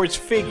famous sports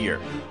figure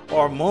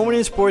or moment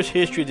in sports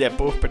history that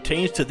both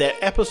pertains to that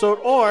episode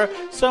or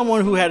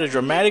someone who had a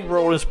dramatic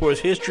role in sports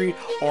history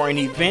or an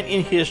event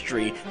in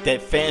history that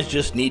fans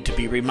just need to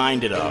be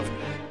reminded of.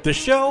 The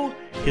show,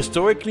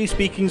 Historically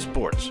Speaking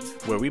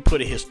Sports, where we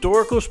put a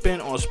historical spin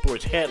on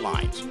sports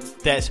headlines.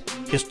 That's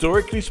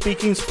Historically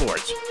Speaking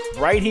Sports,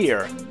 right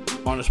here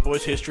on the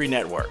Sports History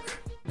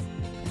Network.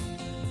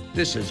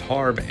 This is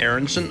Harv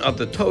Aronson of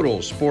the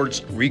Total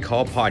Sports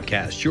Recall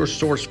Podcast, your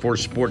source for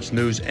sports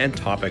news and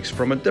topics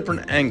from a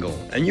different angle.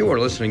 And you are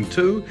listening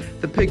to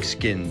the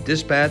Pigskin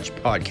Dispatch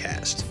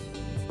Podcast.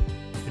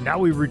 And now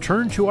we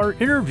return to our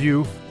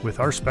interview with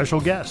our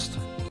special guest.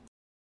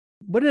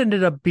 What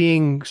ended up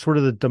being sort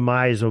of the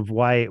demise of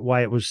why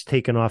it was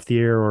taken off the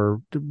air,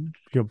 or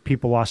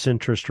people lost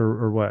interest,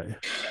 or what?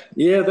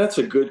 Yeah, that's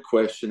a good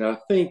question. I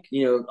think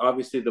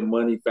obviously the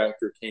money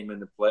factor came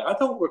into play. I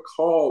don't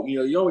recall.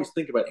 You always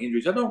think about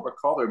injuries. I don't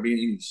recall there being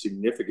any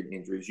significant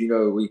injuries.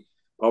 We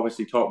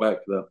obviously talked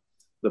back to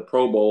the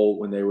Pro Bowl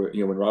when they were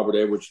when Robert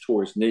Edwards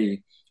tore his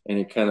knee, and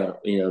it kind of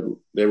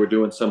they were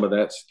doing some of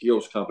that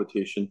skills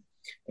competition,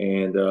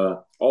 and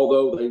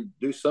although they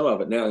do some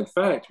of it now, in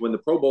fact, when the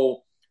Pro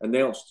Bowl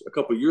announced a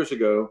couple of years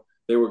ago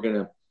they were going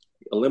to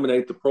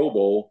eliminate the Pro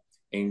Bowl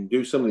and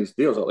do some of these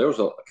deals, there was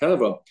a kind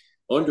of a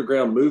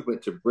underground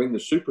movement to bring the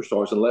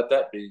superstars and let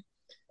that be,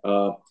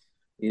 the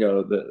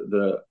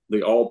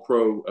all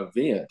pro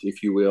event,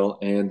 if you will.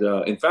 And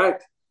in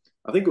fact,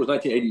 I think it was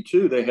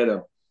 1982. They had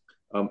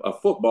a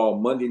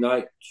football Monday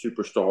night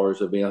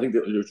superstars event. I think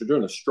it was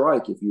during a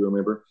strike, if you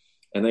remember,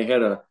 and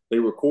they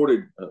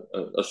recorded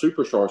a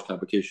superstars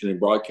competition and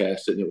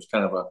broadcast it, and it was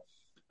kind of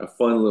a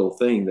fun little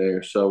thing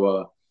there.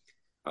 So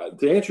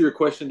to answer your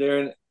question,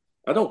 Darren,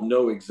 I don't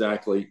know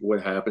exactly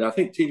what happened. I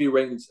think TV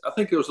ratings, I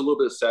think there was a little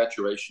bit of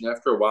saturation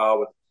after a while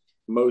with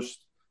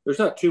there's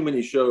not too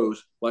many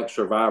shows like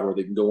Survivor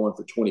that can go on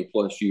for 20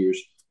 plus years.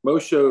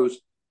 Most shows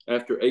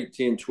after 8,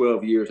 10,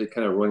 12 years, they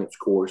kind of run its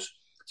course.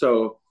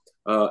 So,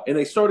 and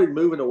they started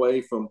moving them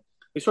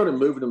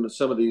to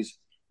some of these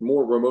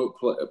more remote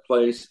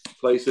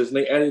places. And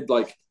they added,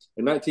 like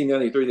in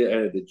 1993, they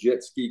added the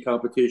jet ski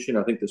competition.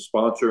 I think the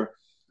sponsor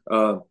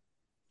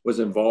was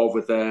involved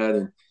with that,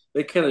 and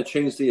they kind of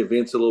changed the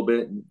events a little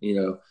bit. And,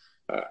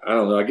 I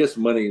don't know, I guess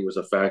money was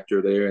a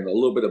factor there, and a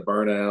little bit of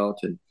burnout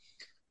and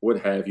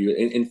what have you.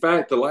 And in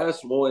fact, the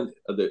last one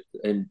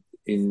and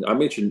I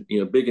mentioned,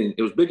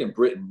 it was big in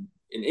Britain.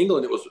 In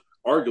England, it was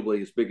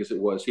arguably as big as it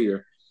was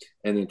here.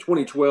 And in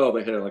 2012,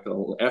 they had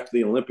after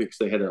the Olympics,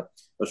 they had a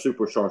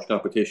superstars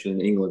competition in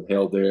England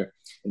held there.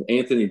 And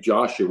Anthony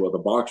Joshua, the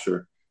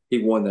boxer, he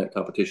won that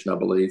competition, I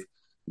believe.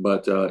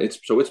 But it's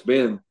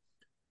been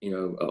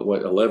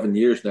 11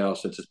 years now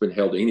since it's been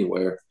held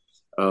anywhere.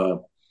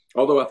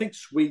 Although I think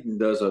Sweden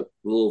does a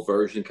little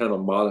version, kind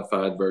of a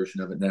modified version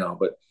of it now.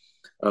 But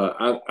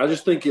I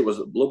just think it was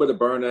a little bit of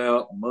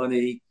burnout,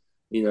 money,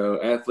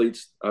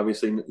 athletes,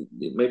 obviously,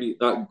 maybe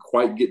not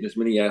quite getting as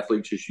many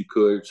athletes as you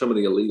could, some of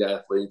the elite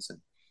athletes, and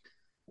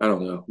I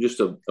don't know, just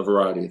a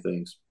variety of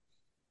things.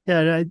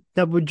 Yeah.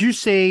 Now, would you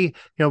say,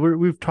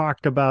 we've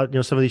talked about,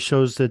 some of these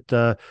shows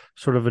that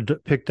sort of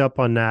picked up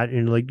on that.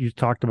 And like you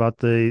talked about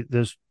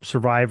the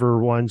Survivor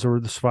ones, or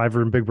the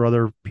Survivor and Big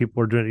Brother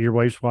people are doing it, your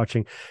wife's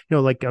watching,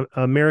 like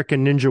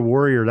American Ninja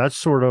Warrior, that's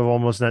sort of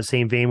almost in that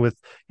same vein with,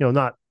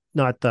 not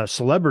the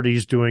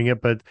celebrities doing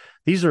it, but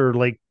these are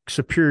like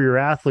superior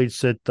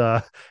athletes that,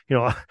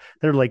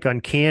 they're like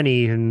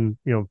uncanny, and,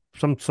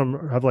 some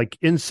have like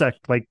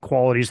insect-like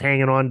qualities,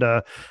 hanging on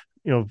to,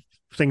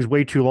 things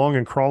way too long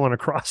and crawling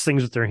across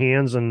things with their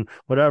hands and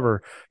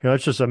whatever.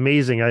 It's just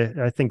amazing.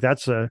 I think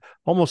that's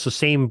almost the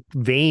same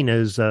vein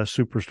as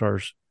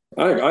superstars.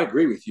 I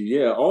agree with you.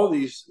 Yeah. All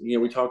these,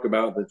 we talk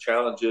about the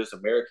challenges,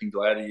 American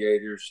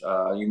Gladiators.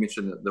 You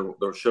mentioned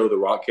the show The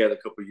Rock had a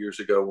couple of years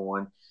ago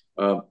won.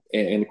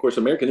 And of course,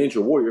 American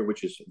Ninja Warrior,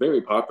 which is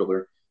very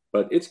popular,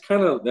 but it's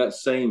kind of that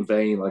same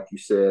vein. Like you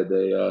said,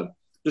 they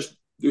just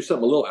do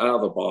something a little out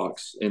of the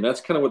box. And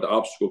that's kind of what the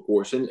obstacle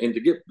course. And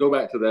to go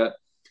back to that,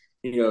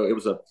 it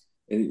was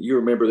and you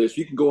remember this,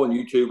 you can go on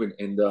YouTube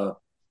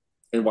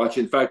and watch.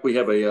 In fact, we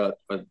have a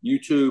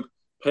YouTube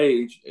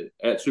page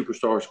at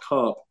Superstars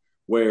Comp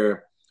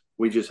where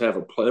we just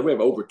have we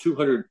have over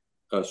 200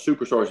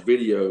 Superstars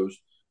videos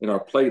in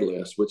our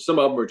playlist, which some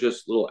of them are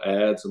just little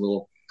ads and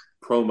little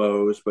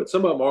promos, but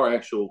some of them are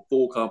actual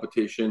full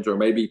competitions or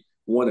maybe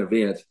one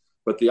event.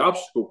 But the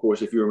obstacle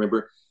course, if you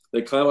remember,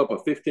 they climb up a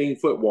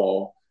 15-foot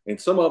wall,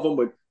 and some of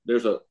them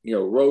there's a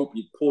rope,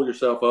 you pull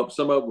yourself up.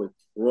 Some of them would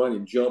run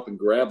and jump and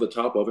grab the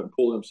top of it and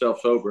pull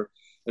themselves over,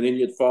 and then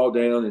you'd fall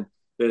down, and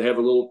they'd have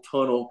a little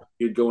tunnel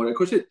you'd go in. Of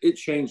course, it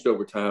changed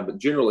over time, but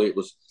generally it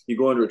was you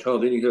go under a tunnel,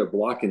 then you hit a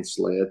blocking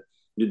sled.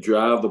 You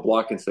drive the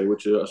blocking sled,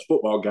 which us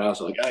football guys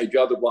are like, hey,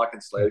 drive the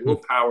blocking sled, a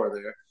little power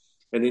there.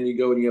 And then you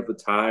go and you have the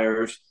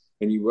tires,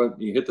 and you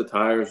hit the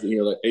tires,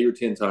 like 8 or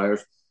 10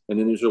 tires, and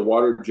then there's a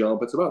water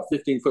jump. It's about a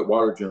 15-foot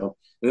water jump.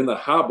 And then the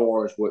high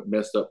bar is what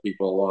messed up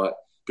people a lot,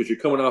 because you're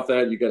coming off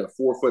that, you got a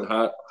 4-foot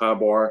high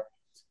bar.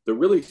 The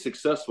really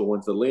successful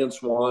ones, the Lynn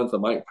Swans, the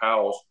Mike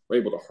Powells, were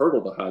able to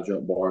hurdle the high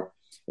jump bar.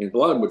 And a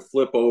lot of them would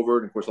flip over.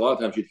 And, of course, a lot of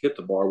times you'd hit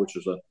the bar, which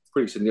is a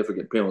pretty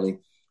significant penalty.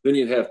 Then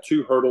you'd have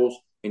 2 hurdles,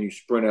 and you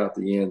sprint out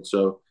the end.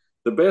 So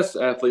the best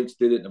athletes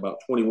did it in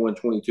about 21,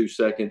 22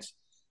 seconds.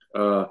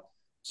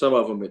 Some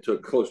of them it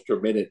took close to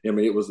a minute. I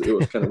mean, it was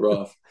kind of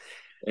rough,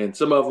 and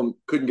some of them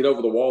couldn't get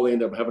over the wall. They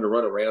ended up having to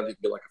run around. You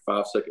get like a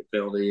 5-second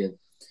penalty, and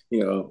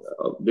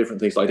different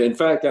things like that. In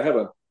fact, I have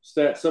a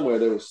stat somewhere.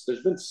 There's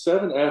been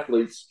 7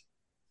 athletes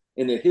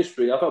in their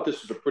history. I thought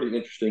this was a pretty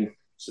interesting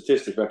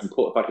statistic.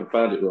 If I can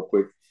find it real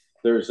quick.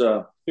 There's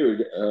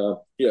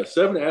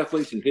 7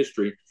 athletes in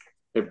history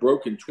have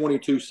broken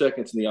 22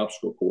 seconds in the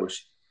obstacle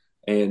course.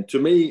 And to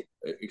me,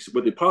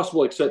 with the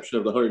possible exception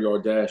of the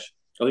 100-yard dash,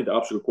 I think the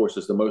obstacle course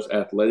is the most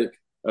athletic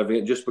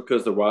event just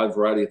because the wide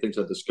variety of things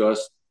I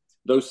discussed.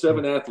 Those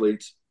 7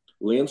 athletes,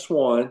 Lynn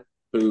Swann,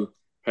 who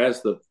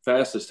has the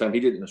fastest time, he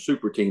did it in a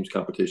super teams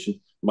competition.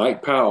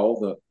 Mike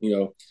Powell,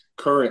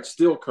 the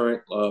still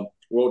current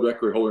world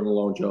record holder in the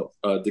long jump.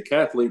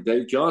 Decathlete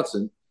Dave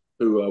Johnson,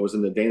 who was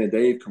in the Dana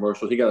Dave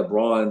commercial, he got a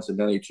bronze in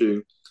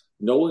 '92.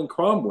 Nolan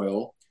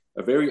Cromwell,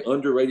 a very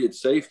underrated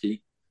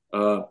safety,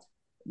 kind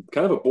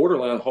of a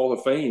borderline Hall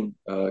of Fame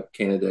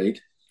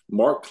candidate.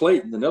 Mark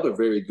Clayton, another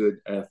very good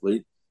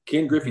athlete.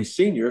 Ken Griffey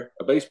Sr.,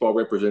 a baseball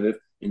representative,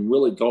 and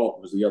Willie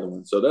Galt was the other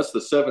one. So that's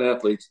the 7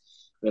 athletes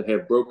that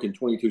have broken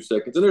 22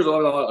 seconds. And there's a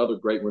lot of other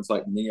great ones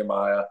like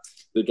Nehemiah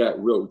that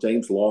got real,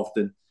 James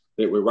Lofton,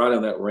 that were right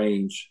on that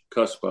range,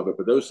 cusp of it.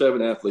 But those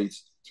 7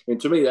 athletes,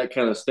 and to me, that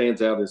kind of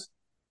stands out as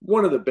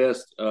one of the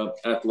best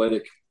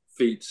athletic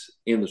feats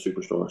in the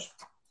Superstars.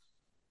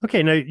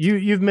 Okay, now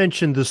you've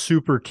mentioned the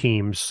super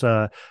teams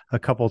a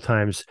couple of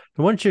times.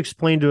 Why don't you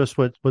explain to us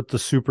what the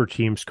super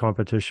teams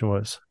competition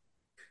was?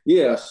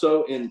 Yeah,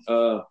 so in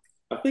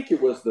I think it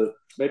was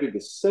maybe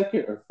the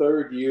second or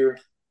third year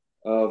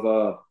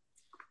of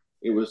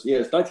it's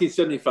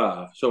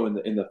 1975. So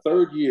in the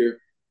third year,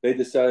 they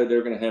decided they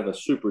were going to have a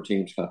super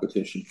teams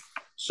competition.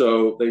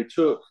 So they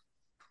took,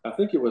 I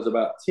think it was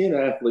about 10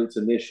 athletes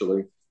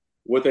initially.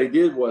 What they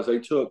did was they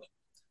took,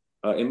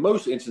 in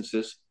most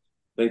instances,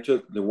 they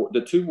took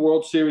the 2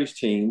 World Series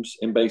teams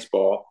in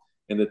baseball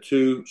and the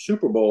 2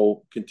 Super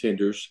Bowl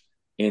contenders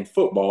in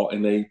football,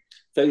 and they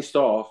faced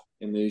off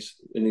in these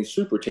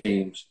super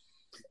teams.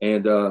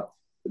 And the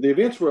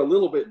events were a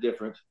little bit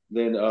different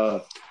than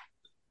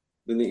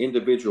the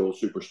individual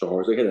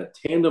superstars. They had a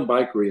tandem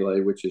bike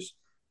relay, which is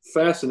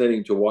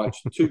fascinating to watch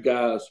 2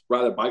 guys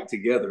ride a bike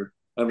together.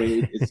 I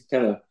mean, it's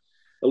kind of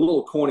a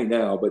little corny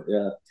now, but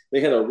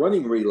they had a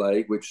running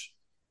relay, which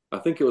I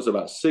think it was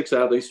about 6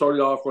 out. They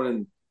started off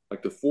running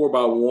like the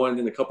 4x1,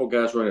 and a couple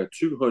guys ran a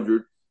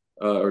 200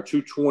 or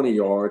 220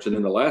 yards, and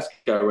then the last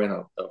guy ran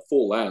a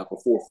full lap, a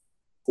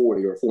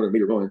 440 or 400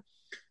 meter run.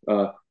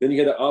 Then you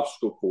had an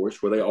obstacle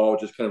course where they all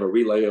just kind of a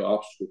relay of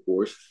obstacle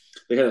course.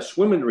 They had a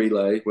swimming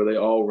relay where they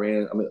all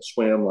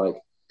swam like,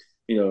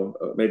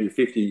 maybe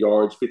 50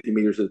 yards, 50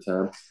 meters at a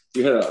time.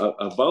 You had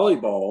a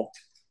volleyball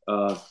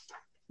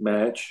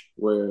match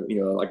where,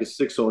 like a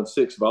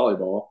 6-on-6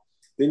 volleyball.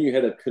 Then you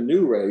had a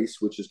canoe race,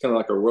 which is kind of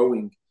like a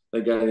rowing. They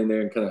got in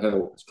there and kind of had it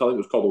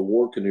was called a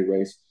war canoe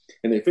race.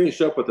 And they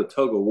finished up with a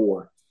tug of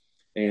war.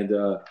 And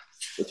the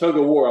tug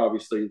of war,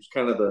 obviously, was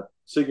kind of the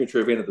signature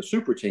event of the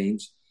super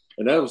teams.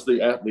 And that was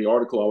the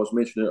article I was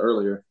mentioning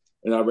earlier,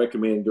 and I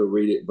recommend go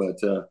read it. But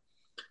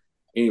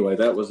anyway,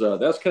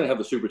 that's kind of how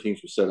the super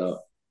teams were set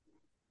up.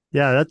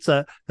 Yeah, that's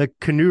the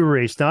canoe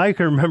race. Now I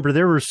can remember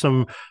there were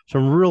some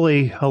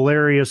really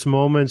hilarious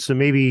moments, and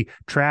maybe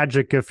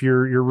tragic if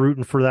you're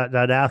rooting for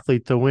that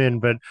athlete to win.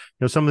 But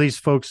some of these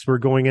folks were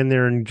going in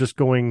there and just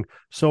going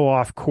so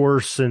off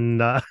course, and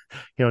not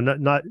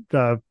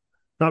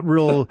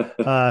real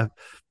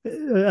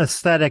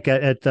aesthetic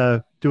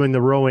at doing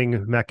the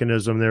rowing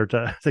mechanism there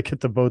to get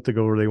the boat to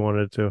go where they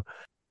wanted it to.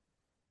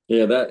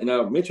 Yeah, and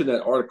I mentioned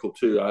that article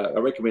too. I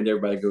recommend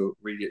everybody go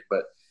read it,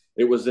 but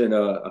it was in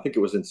I think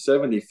it was in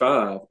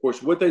 75. Of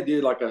course, what they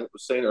did, like I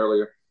was saying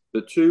earlier,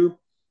 the 2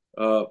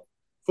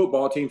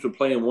 football teams were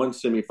playing one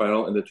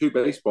semifinal, and the 2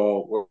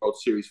 baseball World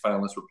Series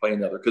finalists were playing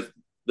another. Because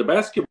the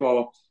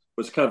basketball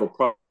was kind of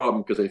a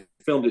problem because they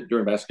filmed it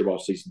during basketball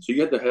season, so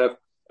you had to have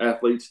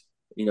athletes.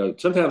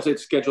 Sometimes they'd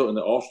schedule in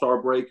the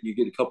All-Star break, and you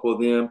get a couple of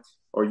them,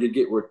 or you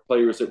get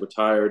players that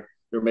retired.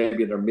 They're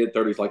maybe in their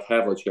mid-30s, like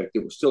Havlicek.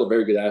 It was still a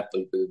very good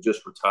athlete, but had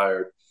just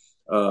retired.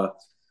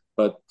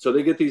 But so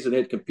they get these, and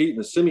they'd compete in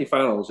the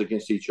semifinals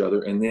against each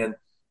other, and then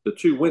the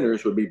 2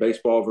 winners would be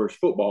baseball versus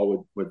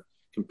football would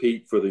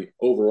compete for the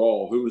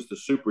overall, who was the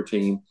super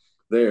team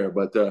there.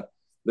 But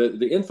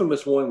the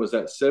infamous one was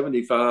that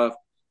 75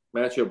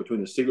 matchup between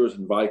the Steelers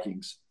and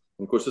Vikings.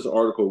 And of course, this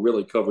article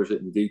really covers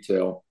it in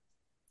detail.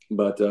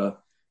 But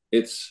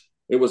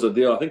it was a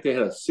deal. I think they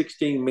had a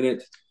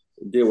 16-minute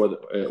deal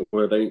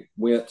where they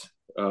went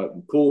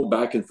pulled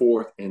back and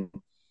forth, and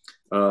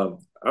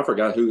I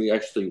forgot who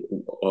actually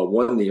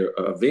won the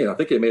event. I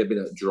think it may have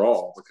been a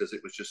draw because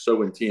it was just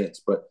so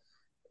intense. But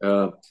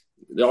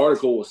the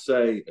article will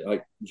say,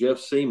 like Jeff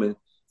Seaman,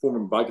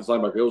 former Vikings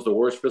linebacker, it was the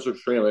worst physical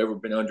strain I've ever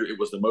been under. It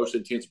was the most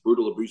intense,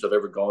 brutal abuse I've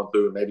ever gone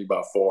through, and maybe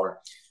by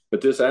far.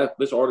 But this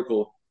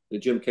article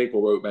that Jim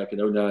Capel wrote back in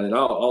 2009, and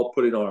I'll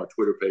put it on our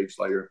Twitter page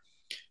later,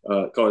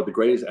 called it the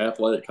greatest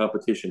athletic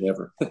competition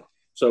ever.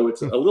 So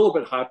it's a little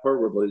bit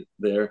hyperbole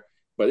there,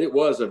 but it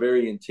was a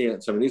very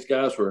intense. I mean, these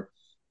guys were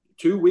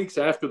 2 weeks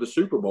after the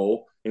Super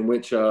Bowl, in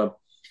which the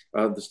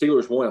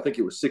Steelers won. I think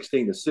it was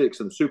 16-6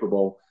 in the Super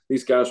Bowl.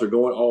 These guys are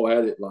going all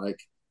at it, like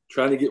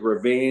trying to get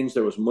revenge.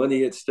 There was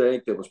money at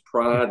stake. There was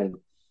pride, and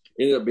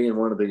it ended up being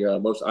one of the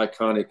most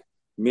iconic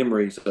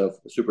memories of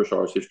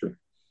Superstars history.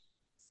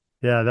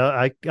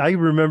 Yeah, I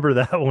remember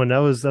that one. That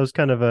was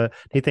kind of a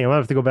neat thing. I might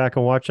have to go back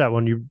and watch that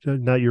one.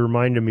 Now you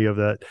reminded me of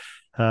that.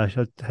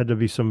 Had to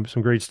be some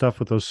great stuff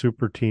with those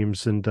super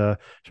teams, and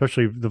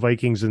especially the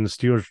Vikings and the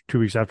Steelers 2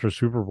 weeks after the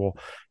Super Bowl.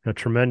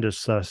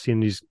 Tremendous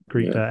seeing these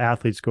great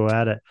athletes go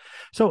at it.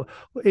 So,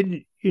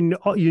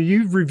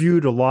 you've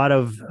reviewed a lot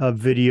of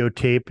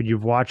videotape, and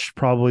you've watched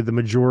probably the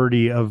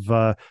majority of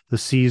the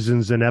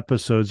seasons and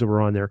episodes that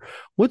were on there.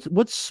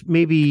 What's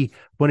maybe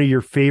one of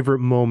your favorite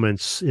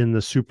moments in the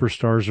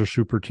Superstars or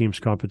Super Teams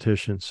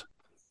competitions?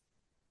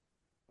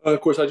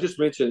 Of course, I just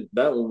mentioned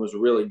that one was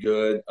really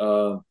good.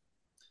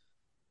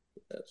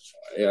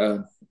 Yeah,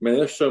 man,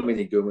 there's so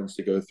many good ones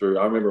to go through.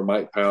 I remember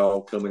Mike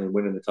Powell coming and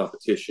winning the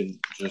competition,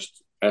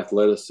 just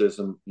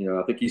athleticism.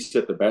 I think he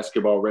set the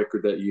basketball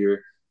record that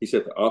year. He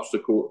set the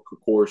obstacle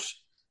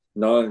course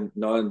non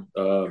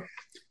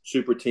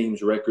super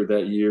teams record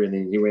that year, and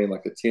then he ran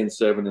like a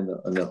 10.7 in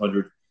the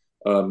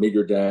 100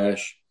 meter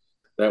dash.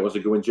 That was a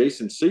good one.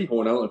 Jason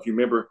Sehorn, I don't know if you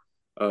remember,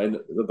 in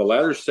the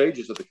latter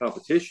stages of the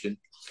competition,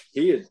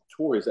 he had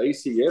tore his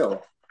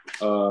ACL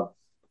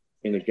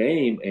in a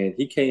game, and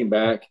he came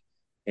back.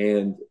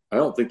 And I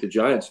don't think the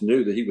Giants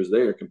knew that he was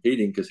there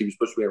competing because he was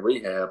supposed to be in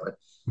rehab.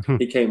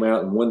 But he came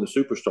out and won the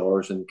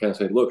Superstars and kind of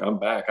said, "Look, I'm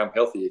back. I'm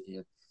healthy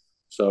again."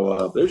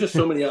 So there's just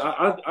so many.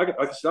 I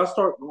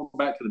start going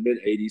back to the mid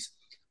 '80s.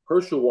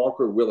 Herschel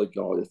Walker, Willie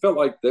Gault. It felt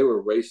like they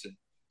were racing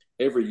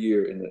every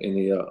year in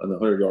the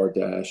 100-yard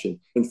dash. And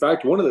in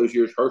fact, one of those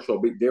years,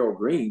 Herschel beat Darrell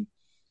Green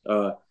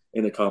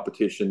in the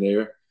competition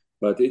there.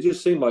 But it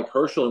just seemed like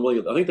Herschel and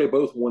Willie. I think they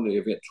both won the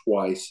event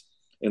twice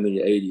in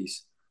the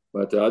 '80s.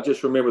 But I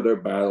just remember their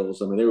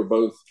battles. I mean, they were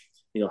both,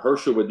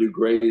 Herschel would do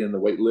great in the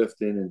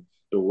weightlifting and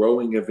the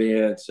rowing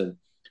events, and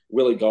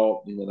Willie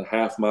Gault, the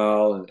half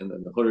mile and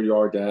the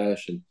 100-yard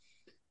dash. And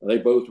they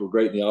both were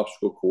great in the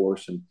obstacle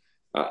course. And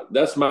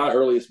that's my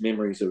earliest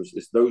memories.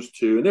 It's those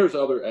two. And there's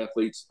other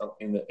athletes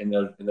in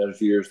those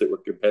years that were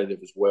competitive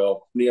as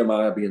well,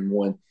 Nehemiah being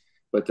one.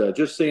 But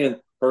just seeing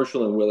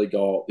Herschel and Willie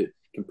Gault that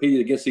competed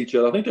against each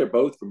other. I think they're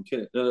both from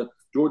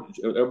Georgia.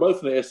 They're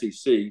both from the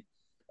SEC.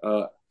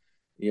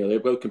 They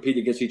both compete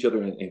against each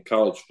other in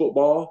college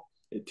football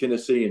in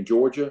Tennessee and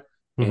Georgia,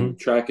 and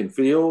track and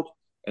field,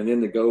 and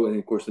then they go, and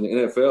of course in the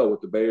NFL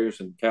with the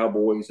Bears and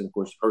Cowboys, and of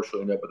course Herschel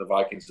ended up with the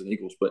Vikings and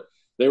Eagles. But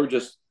they were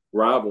just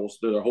rivals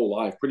their whole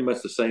life, pretty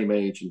much the same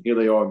age, and here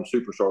they are in the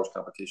Superstars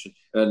competition.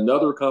 And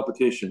another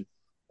competition,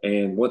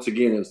 and once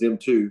again it was them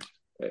two.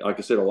 Like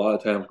I said, a lot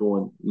of times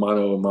going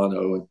mano a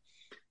mano, and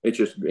it's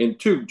just and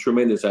two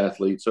tremendous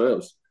athletes.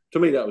 So to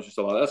me, that was just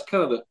a lot. That's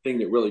kind of the thing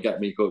that really got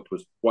me hooked,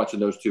 was watching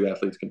those two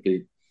athletes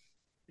compete.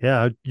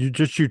 Yeah, you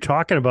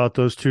talking about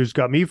those two's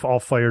got me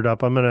all fired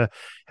up. I'm gonna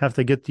have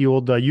to get the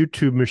old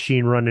YouTube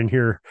machine running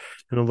here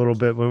in a little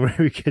bit when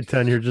we get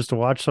done here, just to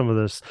watch some of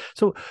this.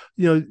 So,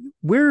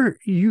 where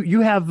you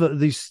have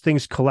these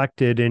things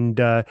collected, and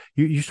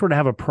you sort of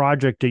have a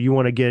project that you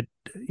want to get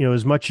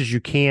as much as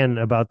you can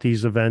about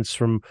these events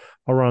from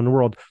around the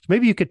world. So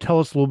maybe you could tell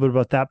us a little bit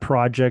about that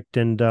project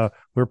and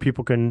where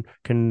people can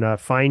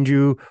find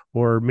you,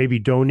 or maybe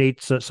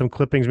donate some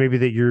clippings maybe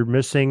that you're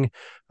missing,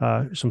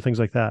 some things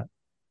like that.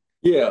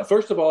 Yeah,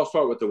 first of all, I'll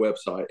start with the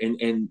website.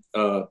 And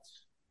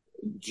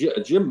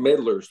Jim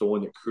Medler is the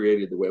one that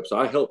created the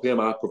website. I help him.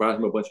 I provide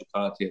him a bunch of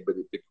content, but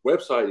the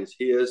website is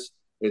his.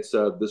 It's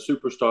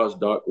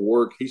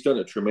thesuperstars.org. He's done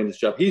a tremendous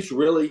job. He's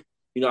really,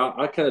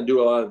 I kind of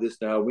do a lot of this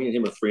now. Me and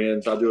him are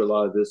friends. I do a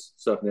lot of this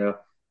stuff now.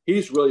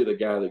 He's really the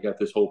guy that got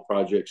this whole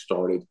project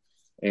started.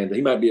 And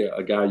he might be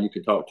a guy you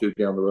can talk to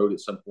down the road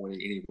at some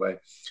point anyway.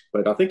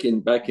 But I think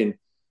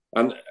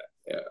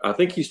I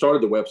think he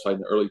started the website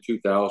in the early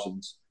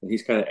 2000s, and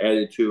he's kind of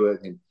added to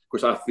it. And of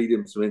course, I feed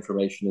him some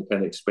information to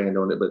kind of expand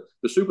on it. But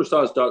the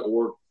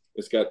superstars.org,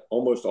 it's got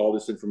almost all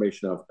this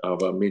information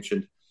I've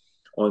mentioned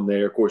on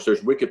there. Of course, there's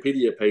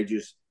Wikipedia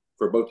pages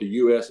for both the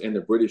U.S. and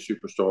the British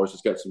Superstars.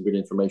 It's got some good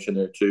information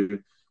there too.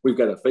 We've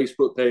got a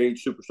Facebook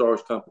page,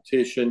 Superstars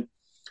Competition.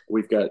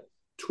 We've got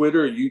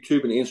Twitter,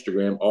 YouTube, and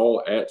Instagram,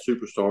 all at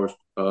Superstars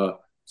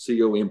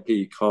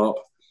COMP.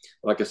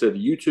 Like I said,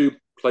 the YouTube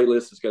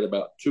playlist has got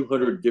about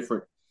 200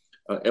 different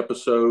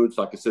episodes.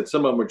 Like I said,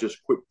 some of them are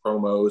just quick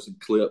promos and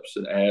clips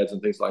and ads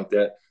and things like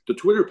that. The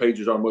Twitter page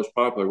is our most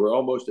popular. We're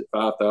almost at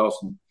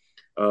 5,000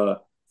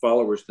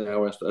 followers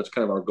now. That's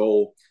kind of our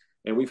goal.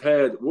 And we've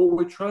had what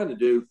we're trying to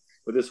do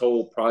with this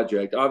whole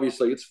project.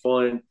 Obviously, it's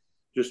fun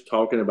just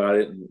talking about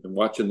it and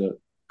watching the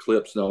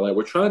clips and all that.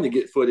 We're trying to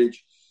get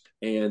footage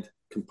and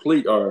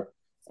complete our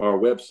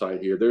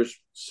website here. There's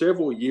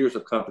several years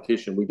of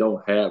competition we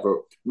don't have,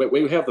 or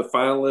we have the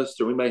finalists,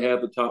 or we may have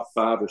the top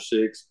 5 or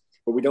 6,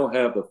 but we don't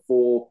have the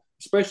full,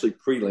 especially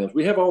prelims.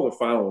 We have all the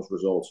finals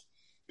results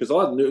because a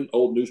lot of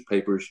old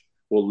newspapers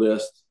will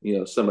list,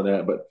 some of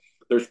that, but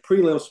there's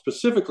prelims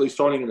specifically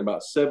starting in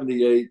about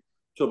 78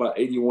 to about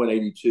 81,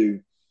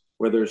 82,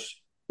 where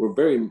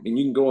and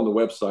you can go on the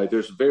website,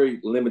 there's very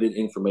limited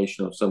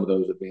information on some of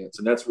those events.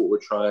 And that's what we're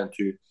trying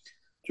to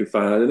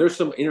find. And there's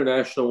some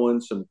international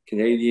ones, some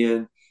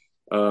Canadian,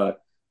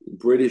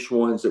 British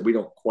ones that we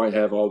don't quite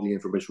have all the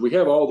information. We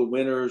have all the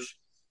winners.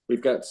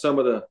 We've got some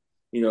of the,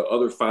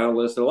 other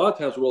finalists. And a lot of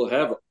times we'll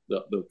have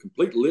the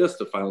complete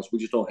list of finalists. We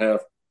just don't have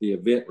the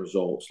event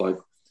results, like,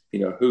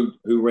 who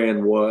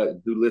ran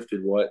what, who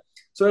lifted what.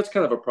 So that's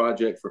kind of a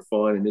project for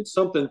fun. And it's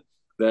something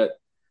that,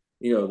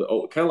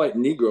 kind of like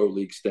Negro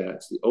League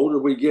stats. The older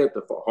we get,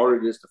 the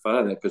harder it is to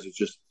find that, because it's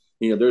just,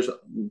 there's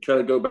trying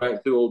to go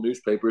back through old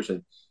newspapers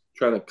and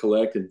trying to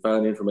collect and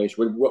find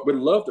information. We'd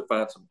love to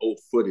find some old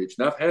footage.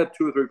 And I've had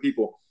 2 or 3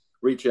 people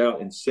reach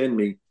out and send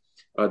me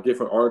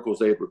different articles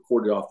they had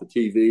recorded off the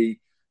TV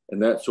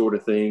and that sort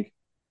of thing.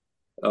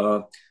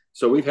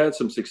 So we've had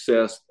some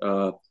success,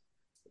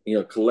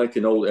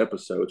 collecting old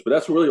episodes. But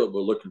that's really what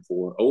we're looking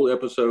for: old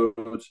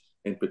episodes,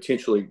 and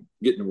potentially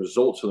getting the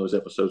results of those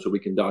episodes so we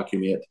can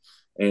document.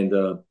 And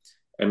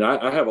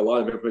I have a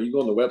lot of information. You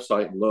go on the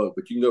website and look,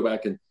 but you can go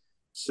back and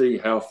see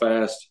how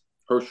fast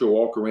Herschel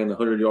Walker ran the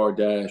 100-yard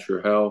dash,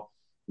 or how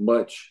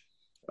much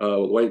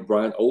weight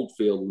Brian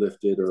Oldfield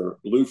lifted, or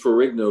Lou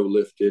Ferrigno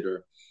lifted,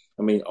 or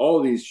all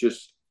of these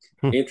just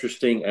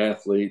interesting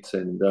athletes.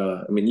 And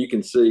you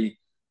can see,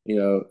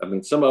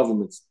 some of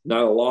them it's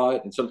not a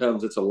lot, and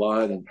sometimes it's a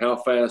lot. And how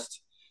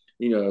fast,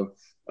 Deion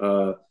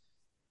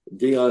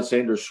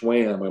Sanders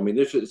swam.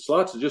 It's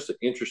lots of just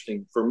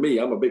interesting. For me,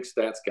 I'm a big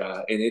stats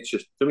guy, and it's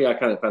just, to me, I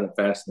kind of find it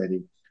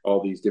fascinating,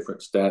 all these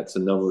different stats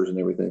and numbers and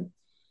everything.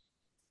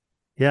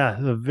 Yeah,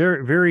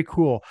 very, very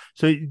cool.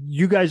 So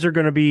you guys are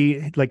going to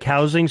be like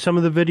housing some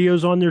of the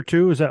videos on there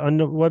too? Is that on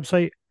the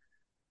website?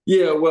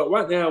 Yeah, well,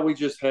 right now we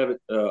just have it.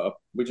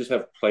 We just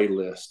have a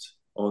playlist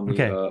on the.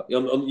 Okay.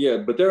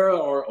 But there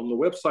are, on the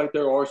website,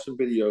 there are some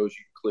videos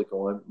you can click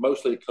on.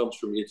 Mostly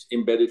it's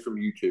embedded from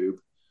YouTube.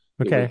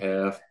 Okay. That we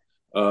have.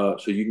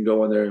 So you can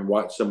go in there and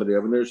watch some of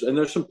them. And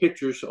there's some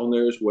pictures on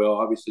there as well.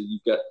 Obviously,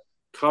 you've got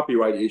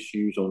copyright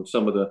issues on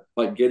some of the,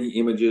 like Getty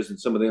Images, and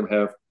some of them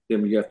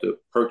you have to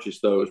purchase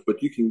those. But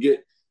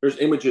there's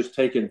images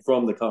taken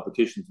from the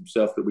competitions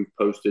themselves that we've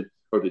posted,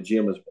 or the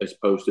gym has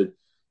posted.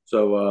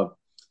 So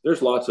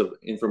there's lots of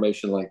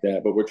information like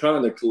that. But we're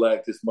trying to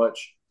collect as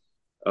much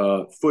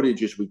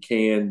footage as we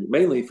can,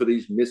 mainly for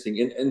these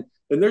missing. And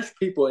there's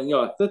people, and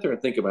I sit there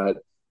and think about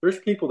it. There's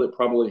people that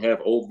probably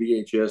have old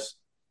VHS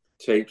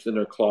tapes in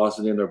their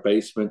closet, in their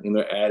basement, in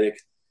their attic.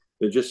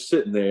 They're just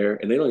sitting there,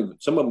 and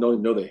some of them don't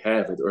even know they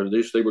have it, or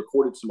they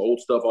recorded some old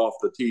stuff off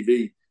the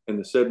TV in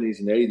the 70s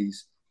and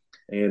 80s.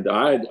 And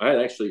I had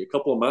actually, a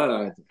couple of mine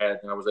I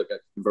got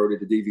converted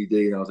to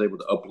DVD, and I was able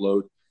to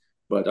upload.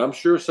 But I'm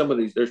sure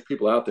there's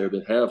people out there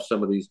that have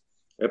some of these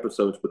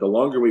episodes, but the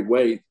longer we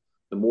wait,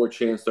 the more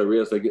chance there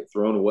is they get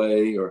thrown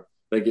away, or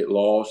they get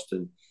lost,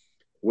 and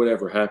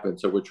whatever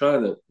happens. So we're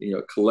trying to,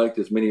 collect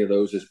as many of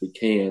those as we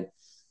can,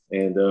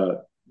 and,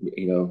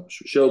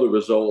 show the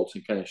results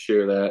and kind of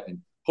share that. And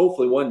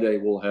hopefully one day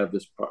we'll have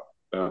this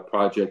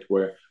project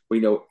where we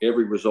know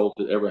every result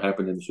that ever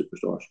happened in the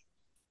Superstars.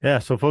 Yeah.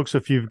 So folks,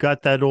 if you've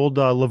got that old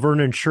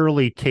Laverne and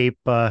Shirley tape,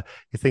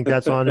 you think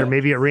that's on there,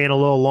 maybe it ran a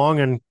little long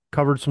and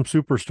covered some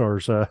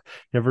Superstars.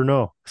 Never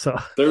know. So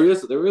there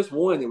is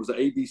one. It was an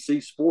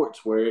ABC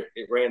Sports where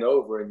it ran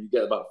over, and you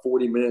got about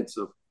 40 minutes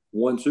of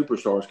one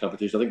Superstars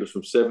competition. I think it was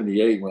from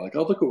 78. We're like,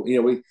 oh, look,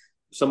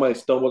 somebody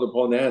stumbled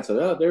upon that and said,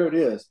 oh, there it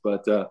is.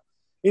 But,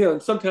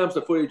 and sometimes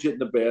the footage isn't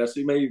the best.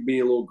 It may be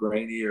a little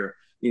grainy, or,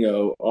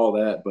 all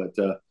that, but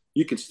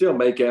you can still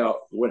make out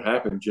what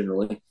happened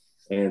generally.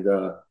 And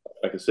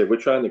like I said, we're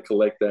trying to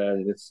collect that,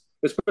 and it's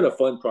been a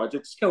fun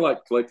project. It's kind of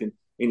like collecting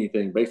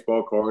anything,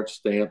 baseball cards,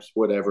 stamps,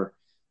 whatever.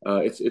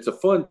 It's a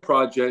fun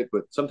project,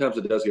 but sometimes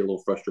it does get a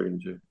little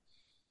frustrating too.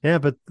 Yeah,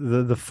 but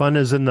the fun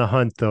is in the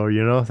hunt,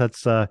 though.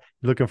 That's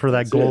looking for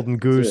that golden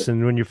goose,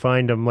 and when you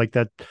find them, like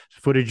that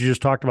footage you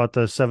just talked about,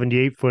 the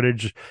 78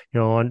 footage,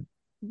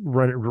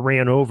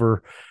 ran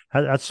over.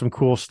 That's some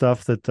cool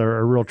stuff that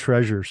are real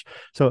treasures.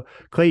 So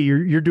Clay,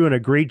 you're doing a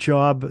great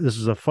job. This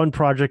is a fun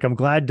project. I'm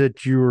glad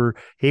that you were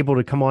able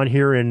to come on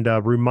here and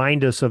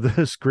remind us of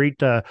this great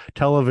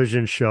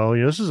television show.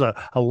 This is a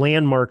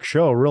landmark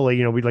show,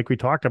 really. We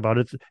talked about,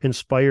 it's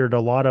inspired a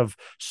lot of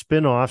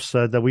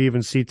spinoffs that we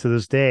even see to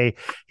this day.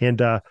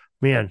 And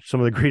man, some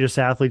of the greatest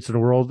athletes in the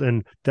world,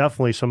 and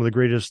definitely some of the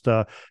greatest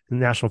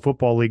National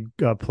Football League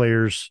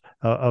players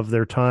of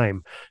their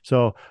time.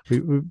 So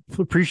we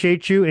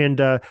appreciate you.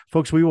 And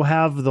folks, we will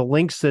have the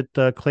links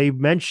that Clay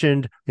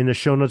mentioned in the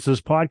show notes of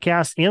this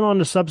podcast, and on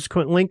the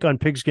subsequent link on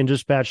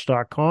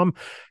pigskindispatch.com.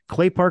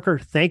 Clay Parker,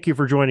 thank you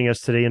for joining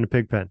us today in the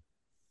Pigpen.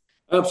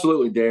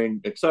 Absolutely,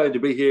 Darren. Excited to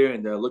be here,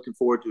 and looking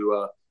forward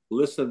to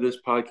listening to this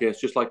podcast,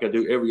 just like I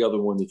do every other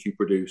one that you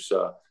produce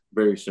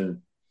very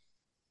soon.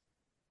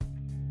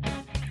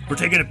 We're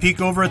taking a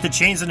peek over at the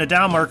chains and the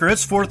down marker.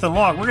 It's 4th and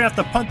long. We're going to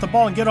have to punt the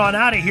ball and get on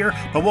out of here,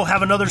 but we'll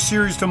have another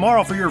series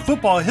tomorrow for your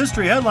football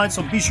history headlines,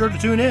 so be sure to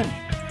tune in.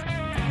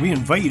 We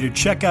invite you to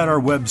check out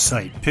our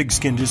website,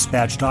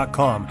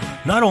 pigskindispatch.com,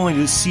 not only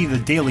to see the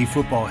daily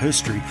football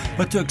history,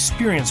 but to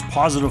experience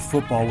positive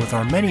football with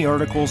our many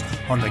articles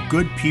on the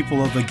good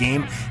people of the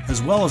game,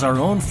 as well as our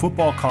own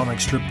football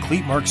comic strip,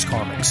 Cleat Marks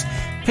Comics.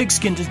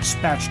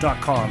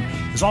 Pigskindispatch.com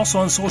is also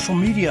on social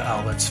media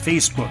outlets,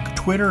 Facebook,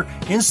 Twitter,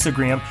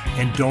 Instagram,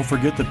 and don't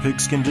forget the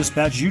Pigskin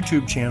Dispatch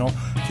YouTube channel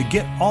to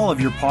get all of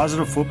your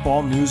positive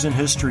football news and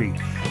history.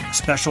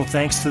 Special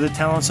thanks to the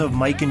talents of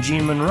Mike and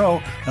Gene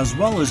Monroe, as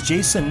well as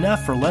Jason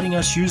Neff for letting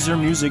us use their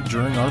music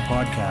during our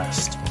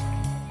podcast.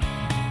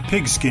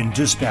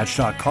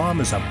 PigskinDispatch.com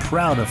is a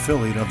proud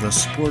affiliate of the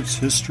Sports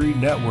History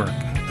Network,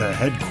 the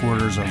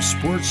headquarters of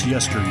sports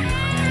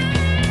yesteryear.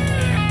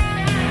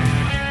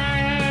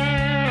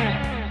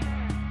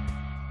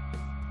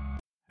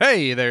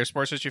 Hey there,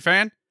 sports history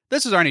fan.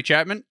 This is Arnie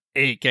Chapman,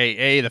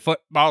 aka the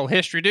Football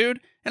History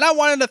Dude, and I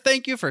wanted to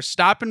thank you for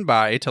stopping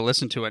by to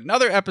listen to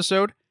another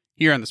episode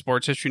here on the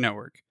Sports History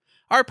Network.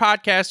 Our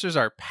podcasters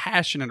are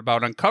passionate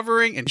about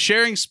uncovering and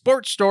sharing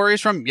sports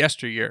stories from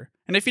yesteryear.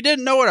 And if you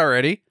didn't know it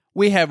already,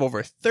 we have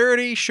over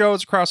 30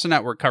 shows across the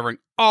network covering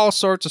all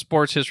sorts of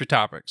sports history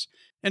topics.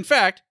 In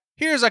fact,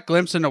 here's a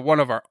glimpse into one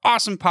of our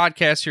awesome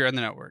podcasts here on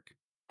the network.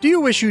 Do you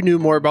wish you knew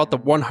more about the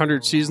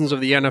 100 seasons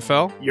of the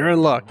NFL? You're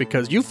in luck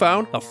because you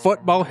found the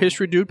Football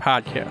History Dude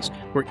podcast,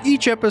 where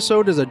each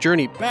episode is a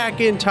journey back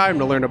in time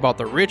to learn about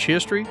the rich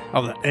history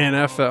of the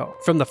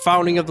NFL. From the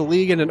founding of the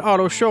league in an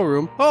auto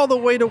showroom, all the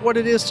way to what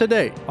it is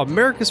today,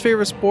 America's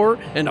favorite sport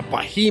and a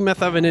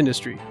behemoth of an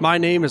industry. My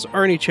name is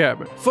Arnie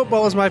Chapman.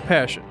 Football is my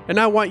passion, and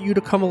I want you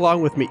to come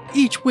along with me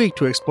each week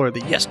to explore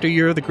the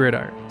yesteryear of the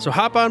gridiron. So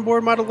hop on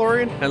board my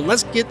DeLorean and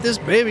let's get this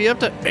baby up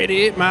to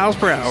 88 miles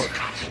per hour.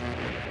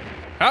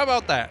 How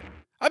about that?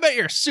 I bet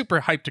you're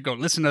super hyped to go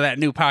listen to that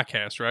new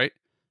podcast, right?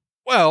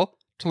 Well,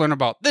 to learn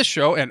about this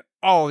show and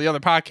all the other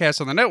podcasts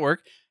on the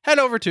network, head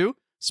over to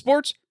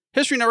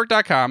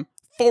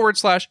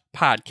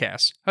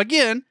sportshistorynetwork.com/podcasts.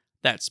 Again,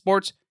 that's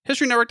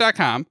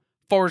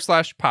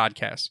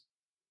sportshistorynetwork.com/podcasts.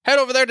 Head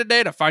over there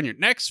today to find your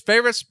next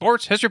favorite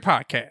sports history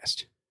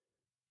podcast.